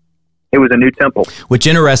 It was a new temple. Which,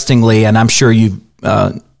 interestingly, and I'm sure you've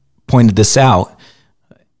pointed this out,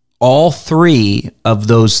 all three of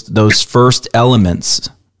those first elements,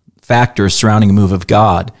 factors surrounding a move of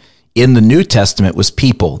God, in the New Testament was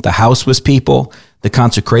people. The house was people, the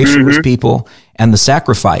consecration was people, and the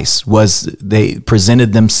sacrifice was they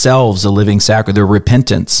presented themselves a living sacrifice, their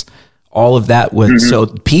repentance. All of that was, so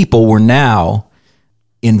people were now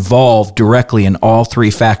involved directly in all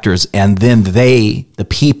three factors, and then the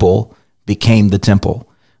people, became the temple,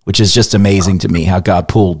 which is just amazing to me how God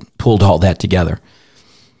pulled all that together.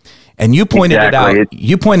 And you pointed it out.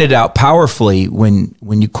 You pointed out powerfully when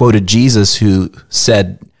you quoted Jesus, who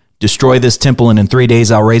said, "Destroy this temple, and in 3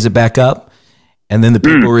 days I'll raise it back up." And then the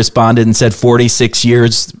people responded and said, 46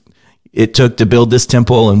 years it took to build this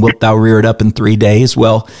temple, and wilt thou rear it up in 3 days?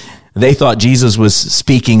 Well, they thought Jesus was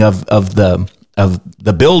speaking of the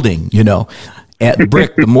building, at the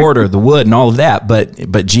brick, the mortar, the wood, and all of that.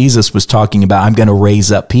 But Jesus was talking about, I'm going to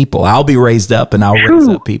raise up people. I'll be raised up, and I'll raise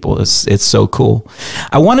up people. It's so cool.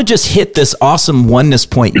 I want to just hit this awesome oneness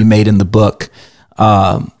point you made in the book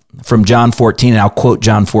from John 14, and I'll quote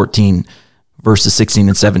John 14, verses 16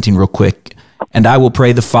 and 17 real quick. "And I will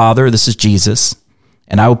pray the Father," this is Jesus,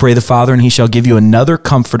 "and I will pray the Father, and he shall give you another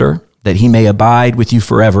comforter, that he may abide with you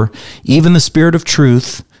forever, even the Spirit of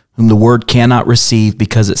truth, whom the world cannot receive,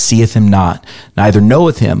 because it seeth him not, neither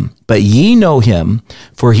knoweth him. But ye know him,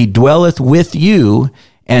 for he dwelleth with you,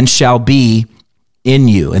 and shall be in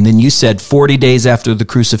you." And then you said 40 days after the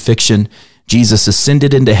crucifixion, Jesus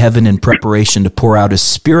ascended into heaven in preparation to pour out his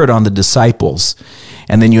Spirit on the disciples.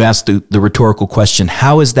 And then you asked the rhetorical question,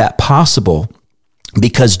 how is that possible?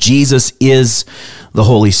 Because Jesus is the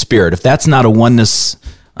Holy Spirit. If that's not a oneness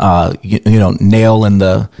nail in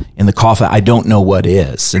the coffin, I don't know what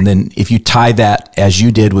is. And then if you tie that, as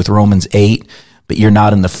you did with Romans 8, but you're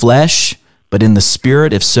not in the flesh, but in the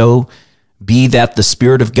Spirit, if so, be that the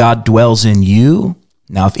Spirit of God dwells in you.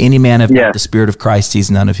 Now, if any man have not the Spirit of Christ,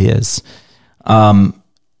 he's none of his. Man,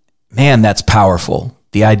 that's powerful.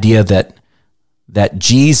 The idea that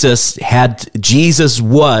Jesus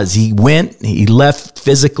he went, he left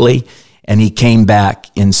physically, and he came back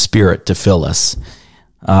in spirit to fill us.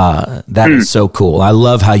 That is so cool. I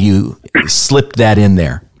love how you slipped that in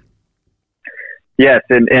there. Yes,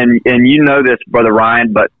 and you know this, Brother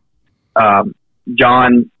Ryan, but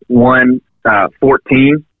John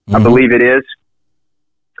 1:14, I believe it is.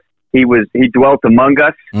 He dwelt among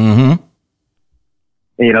us. Mm-hmm.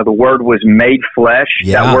 The Word was made flesh.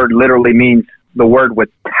 Yeah. That word literally means the Word was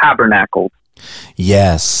tabernacled.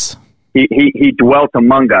 Yes. He dwelt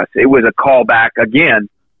among us. It was a callback again.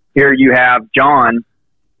 Here you have John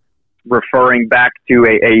referring back to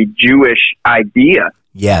a Jewish idea.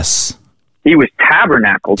 Yes. He was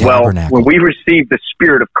tabernacled. Well, when we receive the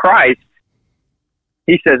Spirit of Christ,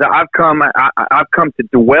 he says, I've come to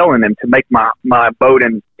dwell in them, to make my abode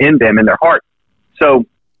in them, in their heart. So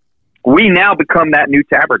we now become that new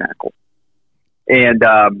tabernacle. And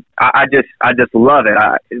I just love it.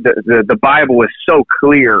 The Bible is so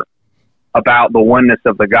clear about the oneness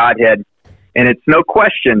of the Godhead. And it's no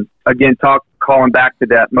question, again, calling back to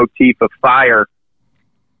that motif of fire,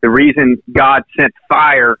 the reason God sent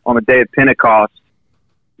fire on the day of Pentecost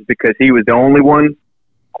is because he was the only one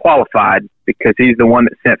qualified, because he's the one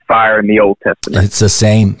that sent fire in the Old Testament. It's the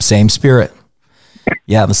same Spirit.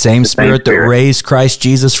 Yeah, the same Spirit that raised Christ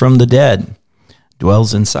Jesus from the dead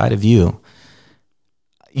dwells inside of you.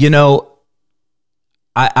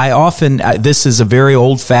 I often, this is a very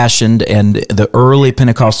old-fashioned, and the early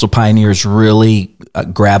Pentecostal pioneers really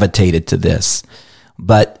gravitated to this.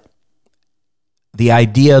 But the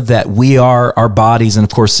idea that we are our bodies, and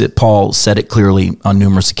of course Paul said it clearly on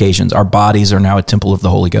numerous occasions, our bodies are now a temple of the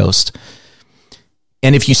Holy Ghost.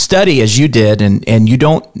 And if you study as you did, and you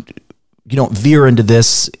don't veer into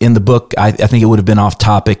this in the book, I think it would have been off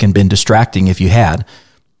topic and been distracting if you had.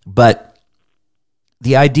 But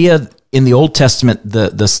the idea in the Old Testament,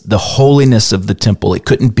 the holiness of the temple, it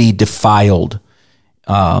couldn't be defiled.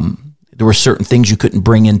 There were certain things you couldn't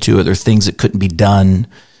bring into it. There were things that couldn't be done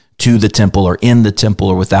to the temple or in the temple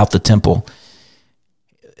or without the temple.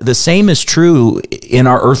 The same is true in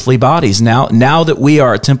our earthly bodies. Now that we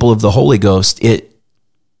are a temple of the Holy Ghost, it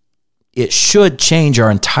should change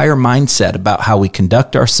our entire mindset about how we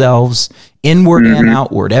conduct ourselves, inward and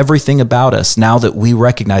outward, everything about us. Now that we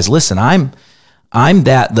recognize, listen, I'm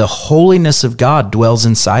that the holiness of God dwells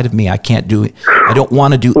inside of me. I don't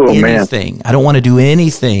want to do anything. Man. I don't want to do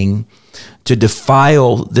anything to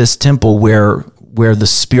defile this temple where the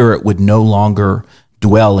Spirit would no longer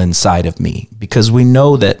dwell inside of me, because we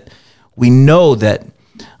know that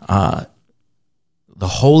the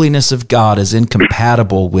holiness of God is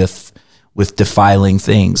incompatible with defiling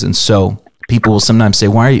things. And so people will sometimes say,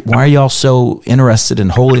 why are y'all so interested in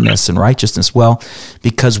holiness and righteousness? Well,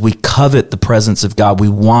 because we covet the presence of God. We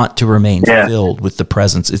want to remain filled with the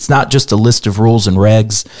presence. It's not just a list of rules and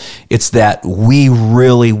regs. It's that we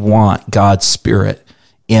really want God's Spirit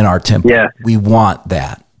in our temple. Yeah. We want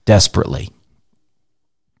that desperately.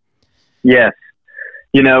 Yes.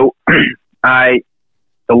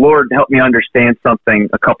 the Lord helped me understand something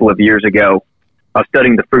a couple of years ago. I was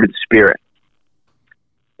studying the fruit of the Spirit,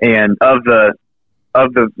 and of the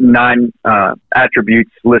 9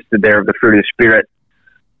 attributes listed there of the fruit of the Spirit,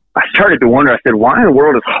 I started to wonder. I said, "Why in the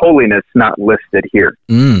world is holiness not listed here?"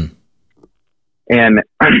 Mm. And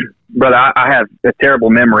brother, I have a terrible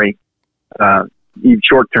memory,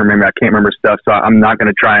 short-term memory. I can't remember stuff, so I'm not going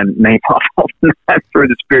to try and name off all the 9 fruit of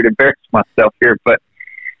the Spirit, embarrass myself here, but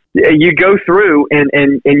you go through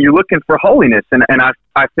and you're looking for holiness. And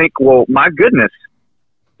I think, well, my goodness,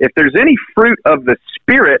 if there's any fruit of the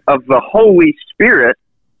Spirit, of the Holy Spirit,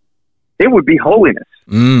 it would be holiness.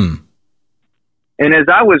 Mm. And as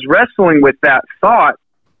I was wrestling with that thought,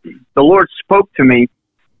 the Lord spoke to me.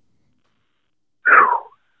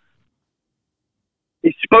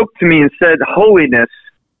 He spoke to me and said, holiness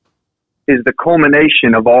is the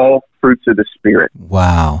culmination of all fruits of the Spirit.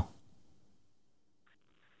 Wow.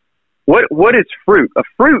 What is fruit? A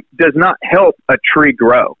fruit does not help a tree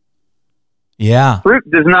grow. Yeah. Fruit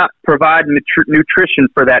does not provide nutrition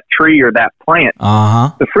for that tree or that plant.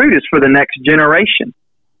 Uh-huh. The fruit is for the next generation.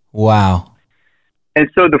 Wow. And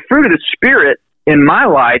so the fruit of the Spirit in my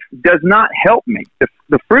life does not help me.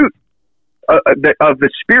 The fruit of the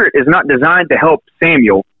Spirit is not designed to help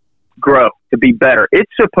Samuel grow, to be better.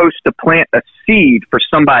 It's supposed to plant a seed for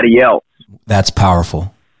somebody else. That's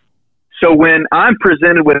powerful. So when I'm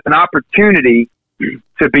presented with an opportunity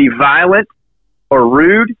to be violent or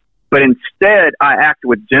rude, but instead I act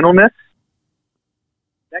with gentleness,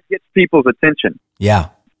 that gets people's attention. Yeah.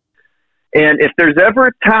 And if there's ever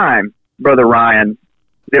a time, Brother Ryan,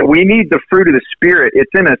 that we need the fruit of the Spirit,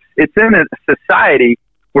 it's in a society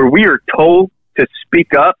where we are told to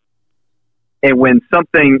speak up, and when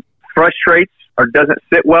something frustrates or doesn't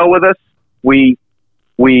sit well with us, we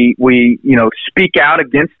speak out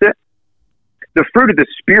against it. The fruit of the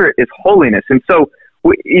Spirit is holiness. And so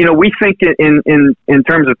we think in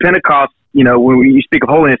terms of Pentecost, when you speak of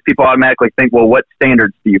holiness, people automatically think, well, what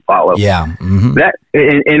standards do you follow? Yeah. Mm-hmm.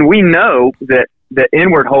 And we know that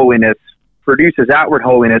inward holiness produces outward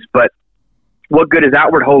holiness, but what good is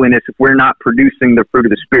outward holiness if we're not producing the fruit of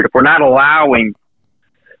the Spirit? If we're not allowing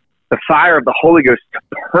the fire of the Holy Ghost to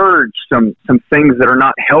purge some things that are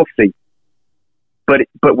not healthy, but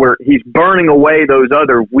he's burning away those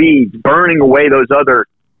other weeds, burning away those other,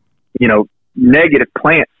 negative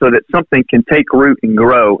plants, so that something can take root and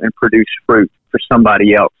grow and produce fruit for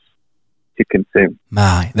somebody else to consume.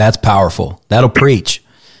 My, that's powerful. That'll preach.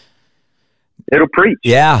 It'll preach.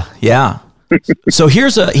 Yeah. Yeah. So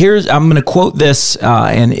here's I'm going to quote this,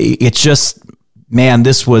 and it's just, man,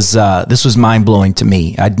 this was mind blowing to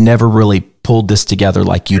me. I'd never really pulled this together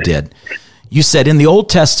like you did. You said in the Old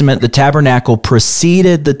Testament, the tabernacle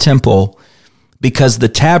preceded the temple because the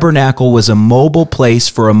tabernacle was a mobile place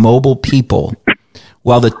for a mobile people,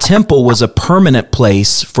 while the temple was a permanent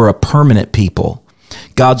place for a permanent people.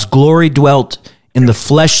 God's glory dwelt in the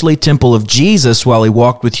fleshly temple of Jesus while he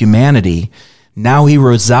walked with humanity. Now he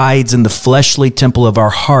resides in the fleshly temple of our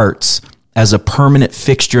hearts as a permanent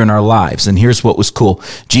fixture in our lives. And here's what was cool.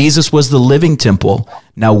 Jesus was the living temple.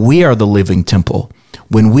 Now we are the living temple.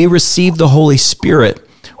 When we receive the Holy Spirit,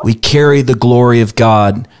 we carry the glory of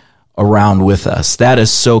God around with us. That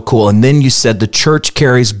is so cool. And then you said the church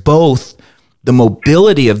carries both the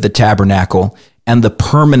mobility of the tabernacle and the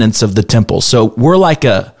permanence of the temple. So we're like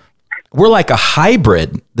a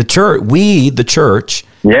hybrid. The church,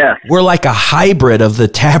 yeah, we're like a hybrid of the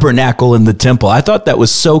tabernacle and the temple. I thought that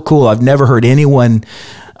was so cool. I've never heard anyone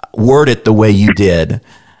word it the way you did.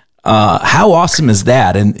 How awesome is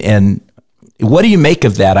that? And what do you make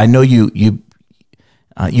of that? I know you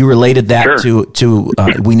related that sure. to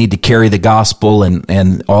we need to carry the gospel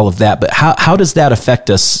and all of that. But how does that affect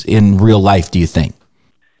us in real life, do you think?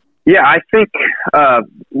 Yeah, I think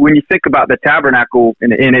when you think about the tabernacle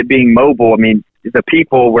and it being mobile, I mean, the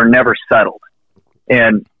people were never settled.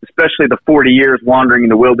 And especially the 40 years wandering in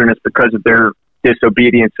the wilderness because of their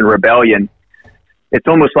disobedience and rebellion, it's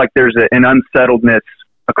almost like there's an unsettledness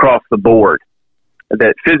across the board.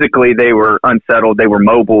 That physically they were unsettled, they were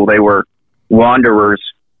mobile, they were wanderers.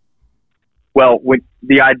 Well,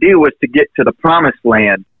 the idea was to get to the promised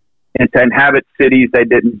land and to inhabit cities they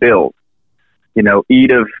didn't build.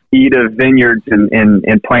 Eat of vineyards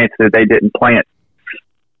and plants that they didn't plant.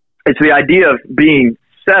 It's the idea of being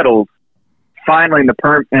settled, finally in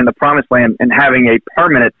the promised land, and having a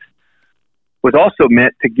permanence was also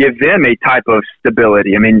meant to give them a type of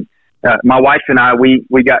stability. I mean, my wife and I,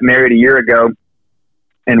 we got married a year ago,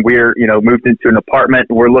 and we're moved into an apartment,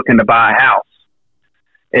 and we're looking to buy a house.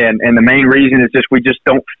 And the main reason is we just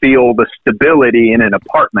don't feel the stability in an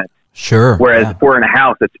apartment. Sure. Whereas if we're in a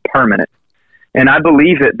house, it's permanent. And I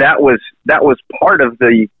believe that was part of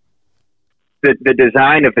the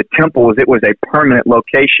design of the temple. Is it was a permanent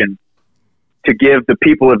location to give the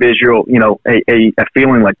people of Israel, a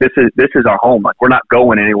feeling like this is our home. Like we're not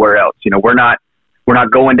going anywhere else. We're not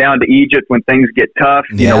going down to Egypt when things get tough.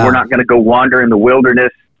 Yeah. We're not going to go wander in the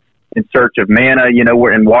wilderness in search of manna.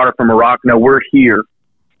 We're in water from a rock. No, we're here.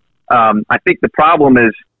 I think the problem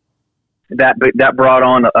is that brought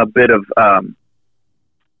on a bit of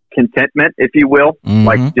contentment, if you will,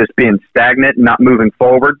 like just being stagnant and not moving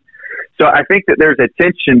forward. So I think that there's a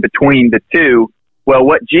tension between the two. Well,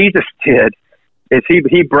 what Jesus did is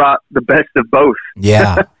he brought the best of both.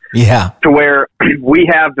 Yeah. Yeah. To where we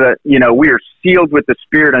have we are sealed with the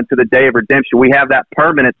Spirit unto the day of redemption. We have that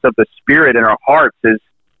permanence of the Spirit in our hearts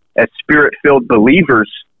as Spirit-filled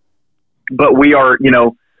believers. But we are,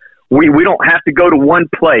 we don't have to go to one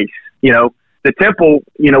place. The temple,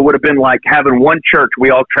 would have been like having one church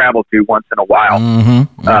we all travel to once in a while,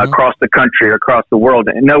 across the country or across the world.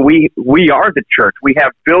 And no, we are the church. We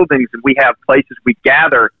have buildings and we have places we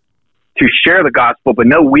gather to share the gospel. But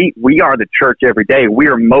no, we are the church every day. We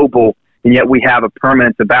are mobile, and yet we have a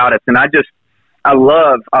permanence about us. And I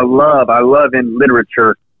love in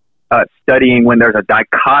literature studying when there's a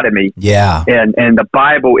dichotomy. Yeah. And the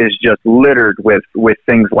Bible is just littered with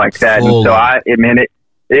things like that. Full. And so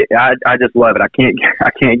I just love it. I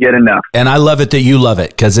can't get enough. And I love it that you love it,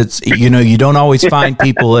 because it's, you don't always find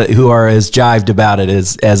people who are as jived about it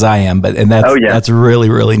as I am, that's really,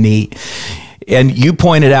 really neat. And you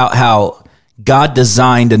pointed out how God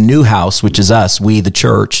designed a new house, which is us, we, the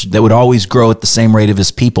church, that would always grow at the same rate of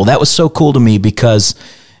his people. That was so cool to me, because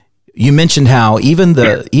you mentioned how even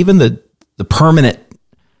the permanent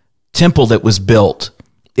temple that was built,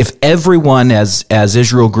 if everyone, as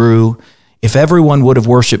Israel grew, if everyone would have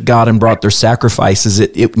worshiped God and brought their sacrifices,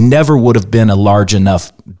 it never would have been a large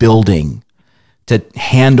enough building to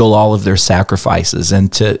handle all of their sacrifices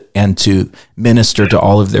and to minister to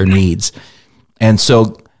all of their needs. And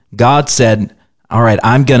so God said, all right,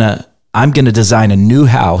 I'm going to design a new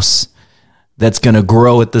house that's going to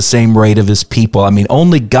grow at the same rate of his people. I mean,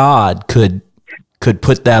 only God could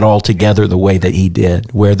put that all together the way that he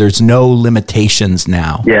did, where there's no limitations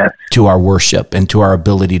now to our worship and to our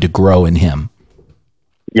ability to grow in him.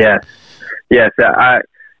 Yes. I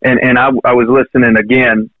was listening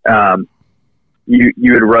again.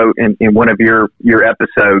 You had wrote in one of your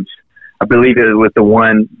episodes, I believe it was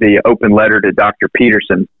the open letter to Dr.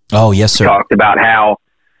 Peterson. Oh, yes, sir. Talked about how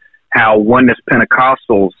Oneness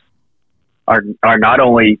Pentecostals are not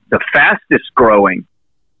only the fastest growing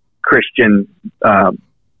Christian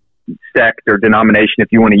sect or denomination,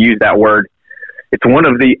 if you want to use that word, it's one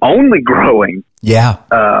of the only growing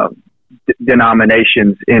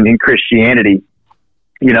denominations in Christianity.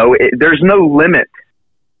 There's no limit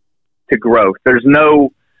to growth. There's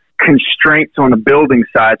no constraints on the building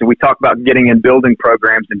size. And we talk about getting in building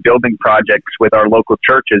programs and building projects with our local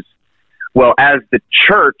churches. Well, as the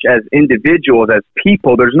church, as individuals, as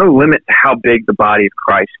people, there's no limit to how big the body of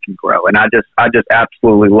Christ can grow. And I just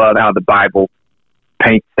absolutely love how the Bible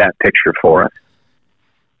paints that picture for us.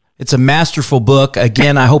 It's a masterful book.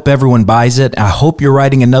 Again, I hope everyone buys it. I hope you're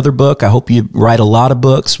writing another book. I hope you write a lot of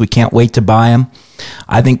books. We can't wait to buy them.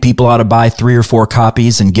 I think people ought to buy 3 or 4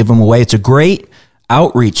 copies and give them away. It's a great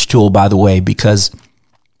outreach tool, by the way, because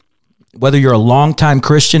whether you're a longtime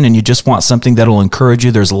Christian and you just want something that'll encourage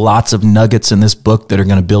you, there's lots of nuggets in this book that are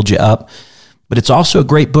going to build you up. But it's also a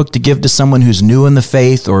great book to give to someone who's new in the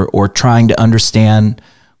faith or trying to understand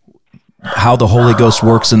how the Holy Ghost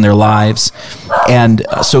works in their lives. And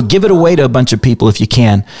so give it away to a bunch of people if you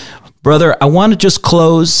can. Brother, I want to just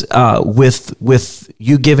close with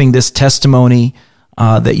you giving this testimony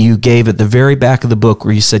that you gave at the very back of the book,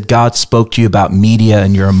 where you said God spoke to you about media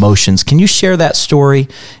and your emotions. Can you share that story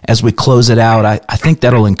as we close it out? I think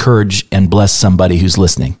that'll encourage and bless somebody who's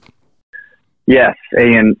listening. Yes,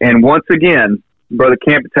 and once again, Brother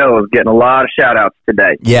Campitello is getting a lot of shout-outs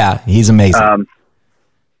today. Yeah, he's amazing.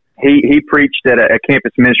 He preached at a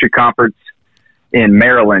campus ministry conference in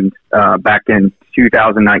Maryland back in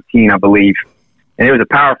 2019, I believe. And it was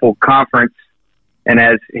a powerful conference. And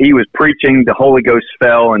as he was preaching, the Holy Ghost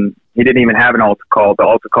fell, and he didn't even have an altar call. The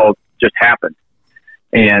altar call just happened.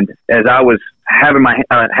 And as I was having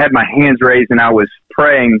had my hands raised and I was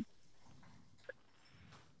praying,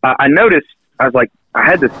 I noticed, I was like, I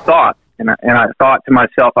had this thought, and I thought to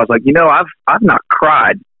myself, I was like, I've not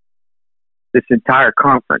cried this entire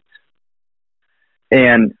conference.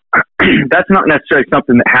 And that's not necessarily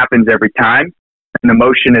something that happens every time. An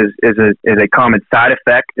emotion is a common side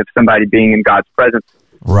effect of somebody being in God's presence.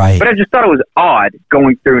 Right. But I just thought it was odd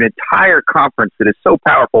going through an entire conference that is so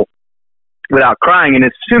powerful without crying. And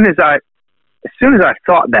as soon as I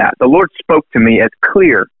thought that, the Lord spoke to me as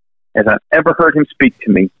clear as I've ever heard him speak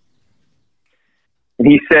to me. And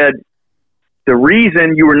he said, the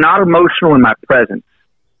reason you were not emotional in my presence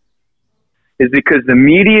is because the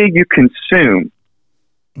media you consume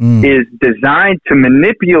is designed to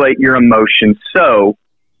manipulate your emotions so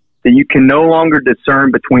that you can no longer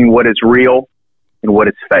discern between what is real and what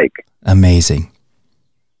is fake. Amazing.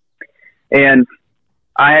 And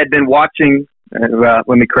I had been watching, let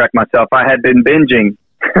me correct myself, I had been binging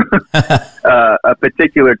a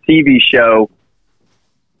particular TV show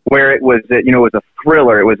where it was, it was a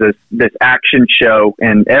thriller. It was this action show,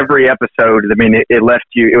 and every episode, I mean, it left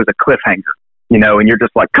you, it was a cliffhanger, and you're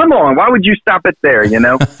just like, come on, why would you stop it there,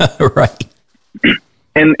 Right.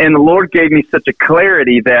 And the Lord gave me such a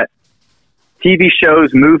clarity that TV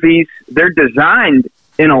shows, movies, they're designed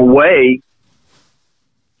in a way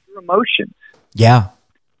for emotions. Yeah.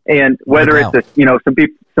 And whether it's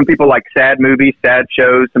some people like sad movies, sad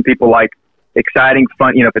shows. Some people like exciting,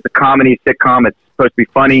 fun. If it's a comedy sitcom, it's supposed to be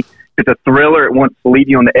funny. If it's a thriller, it wants to leave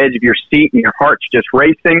you on the edge of your seat and your heart's just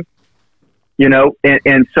racing.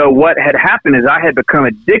 And so what had happened is I had become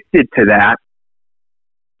addicted to that,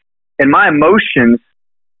 and my emotions,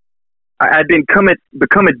 I'd become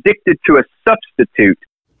addicted to a substitute,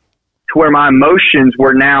 to where my emotions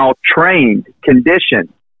were now trained,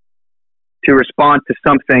 conditioned to respond to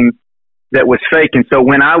something that was fake. And so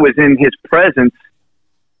when I was in his presence,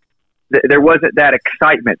 there wasn't that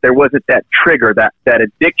excitement. There wasn't that trigger, that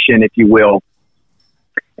addiction, if you will.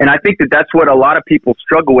 And I think that's what a lot of people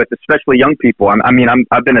struggle with, especially young people.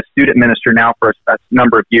 I've been a student minister now for a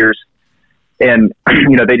number of years, and,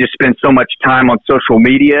 they just spend so much time on social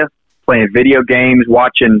media, playing video games,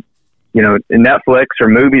 watching, Netflix or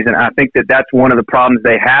movies. And I think that's one of the problems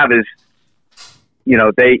they have is,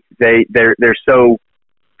 they're so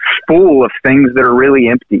full of things that are really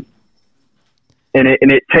empty. And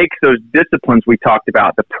it takes those disciplines we talked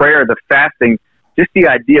about, the prayer, the fasting, just the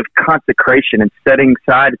idea of consecration and setting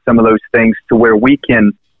aside some of those things to where we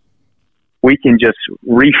can just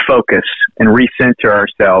refocus and recenter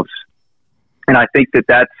ourselves. And I think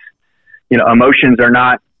that's, emotions are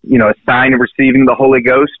not, a sign of receiving the Holy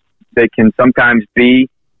Ghost. They can sometimes be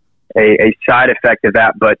a side effect of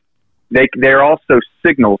that, but they're also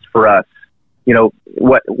signals for us.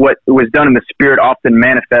 What was done in the spirit often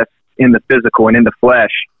manifests in the physical and in the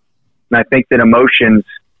flesh. And I think that emotions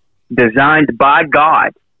designed by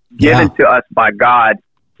God, given to us by God,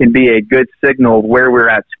 can be a good signal of where we're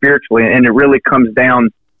at spiritually. And it really comes down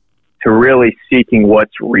to really seeking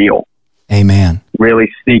what's real. Amen.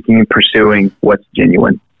 Really seeking and pursuing what's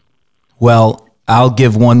genuine. Well, I'll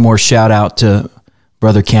give one more shout out to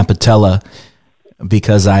Brother Campatella,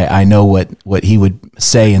 because I know what he would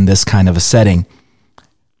say in this kind of a setting.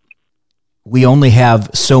 We only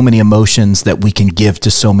have so many emotions that we can give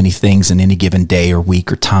to so many things in any given day or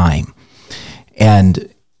week or time.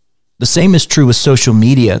 And the same is true with social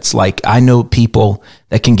media. It's like, I know people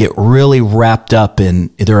that can get really wrapped up in,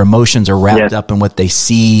 their emotions are wrapped up in what they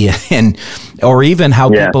see, or even how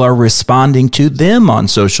people are responding to them on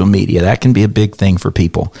social media. That can be a big thing for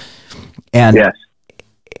people.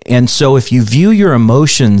 And so if you view your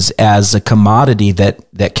emotions as a commodity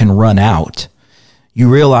that can run out, you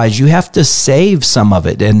realize you have to save some of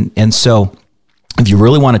it. And so if you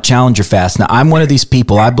really want to challenge your fast, now I'm one of these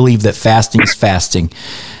people, I believe that fasting is fasting.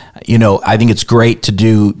 I think it's great to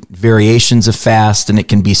do variations of fast, and it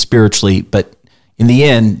can be spiritually, but in the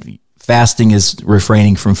end, fasting is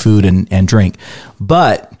refraining from food and drink.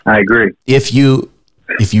 But I agree. If you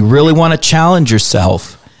really want to challenge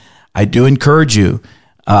yourself, I do encourage you,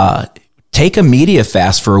 take a media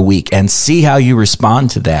fast for a week and see how you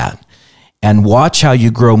respond to that, and watch how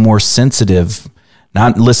you grow more sensitive. Now,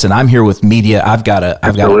 listen, I'm here with media. I've got an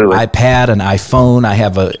iPad, an iPhone. I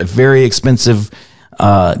have a very expensive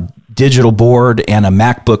digital board and a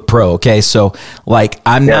MacBook Pro. Okay. So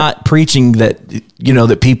I'm not preaching that,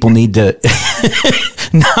 that people need to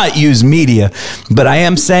not use media, but I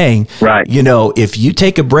am saying, if you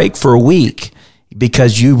take a break for a week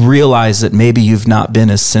because you realize that maybe you've not been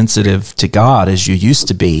as sensitive to God as you used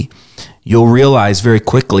to be, you'll realize very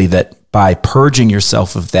quickly that by purging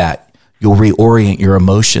yourself of that, you'll reorient your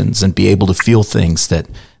emotions and be able to feel things that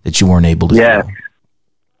you weren't able to feel.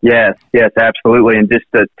 Yes, absolutely. And just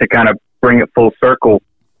to kind of bring it full circle,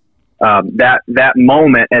 that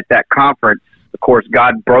moment at that conference, of course,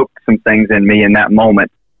 God broke some things in me in that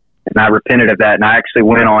moment, and I repented of that. And I actually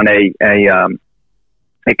went on a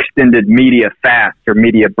extended media fast or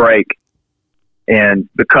media break. And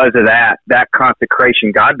because of that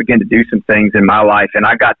consecration, God began to do some things in my life. And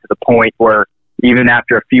I got to the point where, even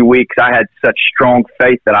after a few weeks, I had such strong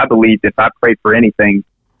faith that I believed if I prayed for anything,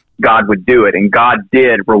 God would do it. And God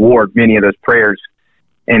did reward many of those prayers.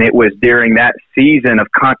 And it was during that season of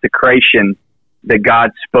consecration that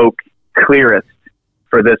God spoke clearest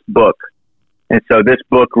for this book. And so this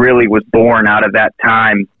book really was born out of that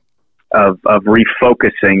time of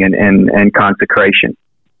refocusing and consecration.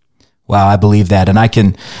 Wow, I believe that, and I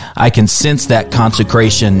can sense that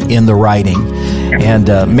consecration in the writing. And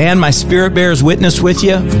man, my spirit bears witness with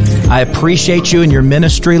you. I appreciate you and your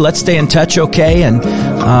ministry. Let's stay in touch, okay? And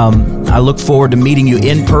I look forward to meeting you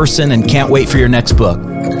in person, and can't wait for your next book.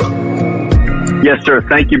 Yes, sir.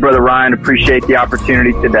 Thank you, Brother Ryan. Appreciate the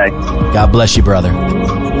opportunity today. God bless you, brother.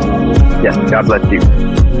 Yes, God bless you.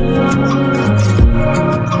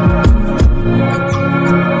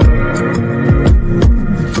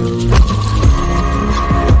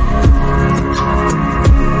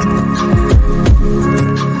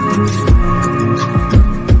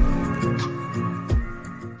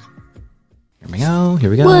 Here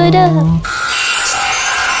we go. What up?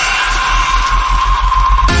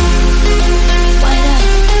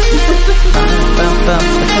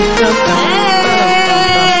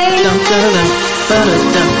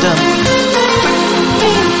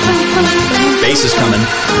 Bass is coming.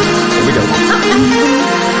 Here we go.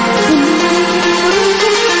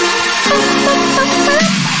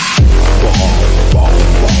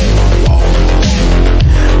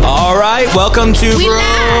 All right, welcome to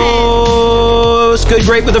Gross Good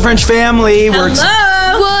Great with the French family.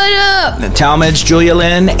 Hello. What up? Talmadge, Julia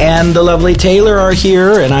Lynn, and the lovely Taylor are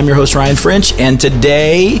here, and I'm your host, Ryan French, and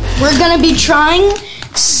today we're going to be trying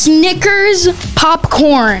Snickers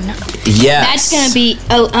popcorn. Yes. That's going to be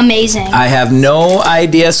amazing. I have no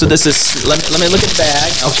idea, so this is, let me look at the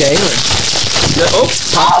bag. Okay. Oh,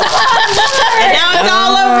 and now it's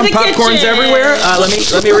all over the popcorn's kitchen. everywhere.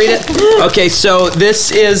 Let me read it. Okay, so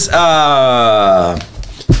this is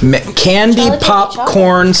candy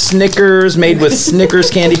popcorn Snickers made with Snickers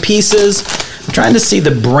candy pieces. I'm trying to see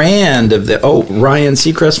the brand of the Ryan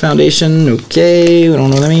Seacrest Foundation. Okay, we don't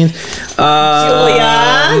know what that means. Julia,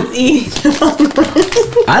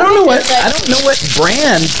 I don't know what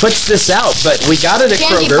brand puts this out, but we got it at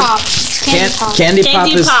Candy Kroger. Pop. Candy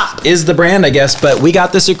Pop is the brand, I guess, but we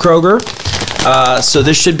got this at Kroger. So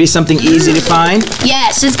this should be something easy to find.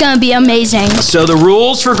 Yes, it's going to be amazing. So the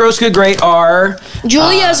rules for Gross Good Great are...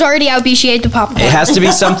 Julia's already outbeciated the popcorn. It has to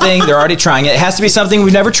be something, they're already trying it. It has to be something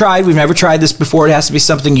we've never tried. We've never tried this before. It has to be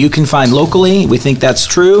something you can find locally. We think that's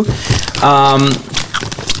true.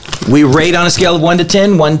 We rate on a scale of 1 to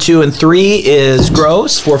 10. 1, 2, and 3 is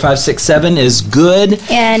gross. 4, 5, 6, 7 is good.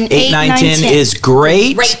 And 8, 9, 10 is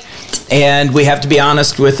great. And we have to be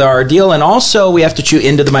honest with our deal. And also, we have to chew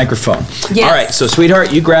into the microphone. Yes. All right, so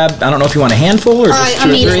sweetheart, you grab, I don't know if you want a handful or just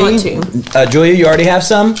 2 or 3. Julia, you already have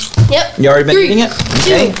some? Yep. You already been eating it?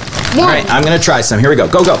 Okay. 2, 1. All right, I'm going to try some. Here we go.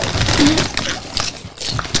 Go.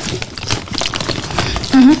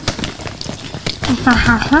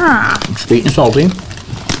 Sweet and salty.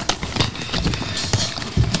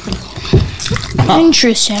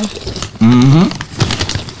 Interesting.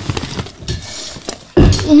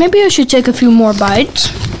 Maybe I should take a few more bites.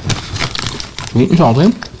 Sweet and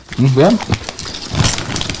salty. Yeah.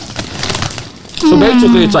 So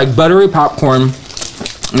basically, it's like buttery popcorn,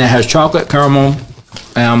 and it has chocolate, caramel,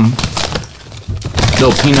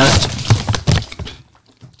 little peanuts.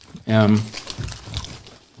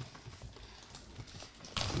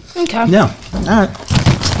 Okay. Yeah. All right.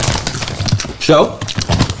 So,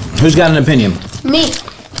 who's got an opinion? Me. All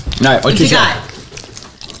right. What you got?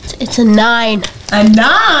 It's a 9. A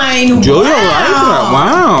 9. Julia Wow. likes it.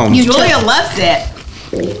 Wow. Julia loves it.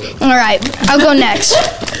 All right, I'll go next.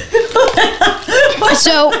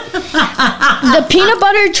 So, the peanut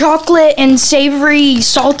butter, chocolate, and savory,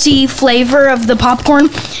 salty flavor of the popcorn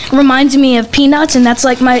reminds me of peanuts, and that's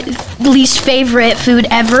like my least favorite food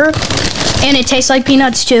ever. And it tastes like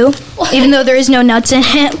peanuts too, even though there is no nuts in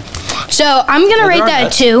it. So, I'm gonna rate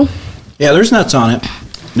that a 2. Yeah, there's nuts on it.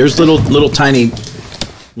 There's little tiny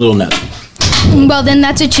nuts. Well, then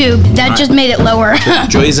that's a 2. That just made it lower.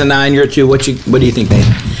 Joy's a 9. You're a 2. What do you think, Nate?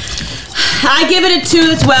 I give it a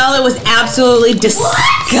 2 as well. It was absolutely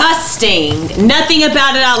disgusting. Nothing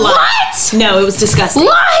about it I liked. What? No, it was disgusting.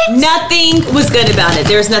 What? Nothing was good about it.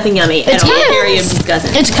 There's nothing yummy at all. Very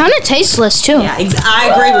disgusting. It's kind of tasteless too. Yeah, I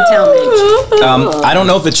agree with Talmadge. I don't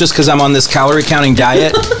know if it's just because I'm on this calorie counting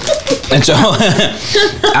diet, and so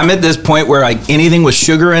I'm at this point where like anything with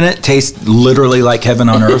sugar in it tastes literally like heaven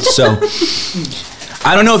on earth. So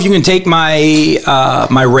I don't know if you can take my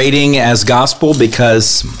my rating as gospel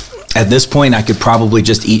because At this point, I could probably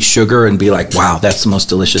just eat sugar and be like, wow, that's the most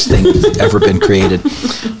delicious thing that's ever been created.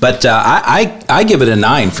 But I give it a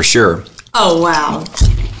 9 for sure. Oh, wow.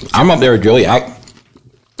 I'm up there with Julie. I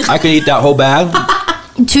could eat that whole bag.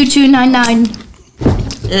 2299.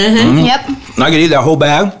 Yep. I could eat that whole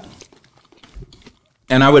bag,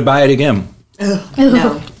 and I would buy it again.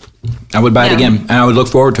 No. I would buy it again, and I would look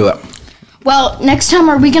forward to it. Well, next time,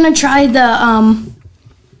 are we gonna try the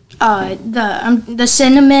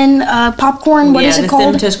cinnamon popcorn? What is it called?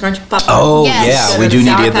 Cinnamon Toast Crunch popcorn. Oh, Yes. yeah, we do need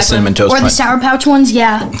to Sour get the Patch Cinnamon Toast Or the Crunch. Sour Pouch ones?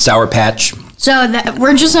 Yeah. Sour Patch. So that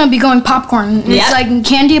we're just gonna be going popcorn. Yep. It's like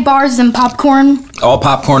candy bars and popcorn. All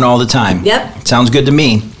popcorn all the time. Yep. Sounds good to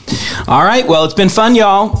me. All right, well, it's been fun,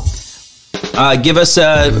 y'all. Give us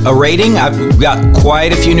a rating. I've got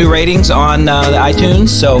quite a few new ratings on the iTunes,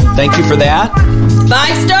 so thank you for that.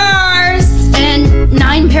 5 stars. And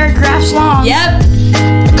 9 paragraphs long. Yep.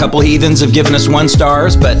 A couple heathens have given us 1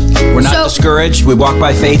 stars, but we're not So- discouraged. We walk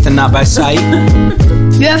by faith and not by sight.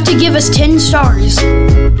 You have to give us 10 stars.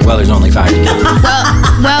 Well, there's only 5 to give.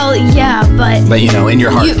 Well, yeah, but But, in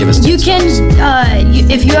your heart, give us 10 you can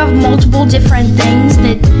if you have multiple different things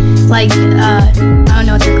that like I don't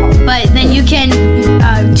know what they're called, but then you can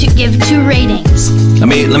give 2 ratings. Let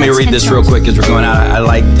me That's read 10 this real stars. quick as we're going out. I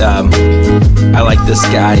like this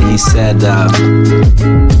guy. He said,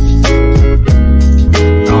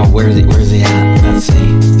 "Oh, where's he at? Let's see."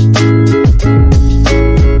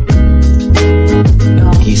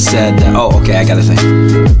 He said, "Oh, okay, I got a thing."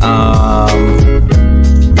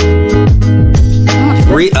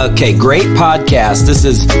 Okay, great podcast. This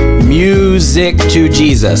is Music to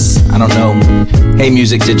Jesus. I don't know. Hey,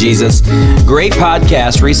 Music to Jesus. Great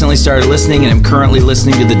podcast. Recently started listening and am currently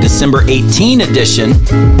listening to the December 18 edition.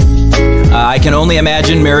 I can only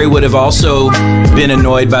imagine Mary would have also been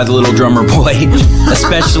annoyed by the little drummer boy,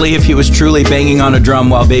 especially if he was truly banging on a drum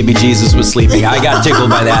while baby Jesus was sleeping. I got tickled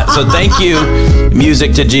by that. So thank you,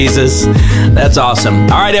 Music to Jesus. That's awesome.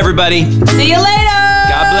 All right, everybody. See you later.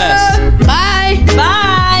 God bless. Bye. Bye.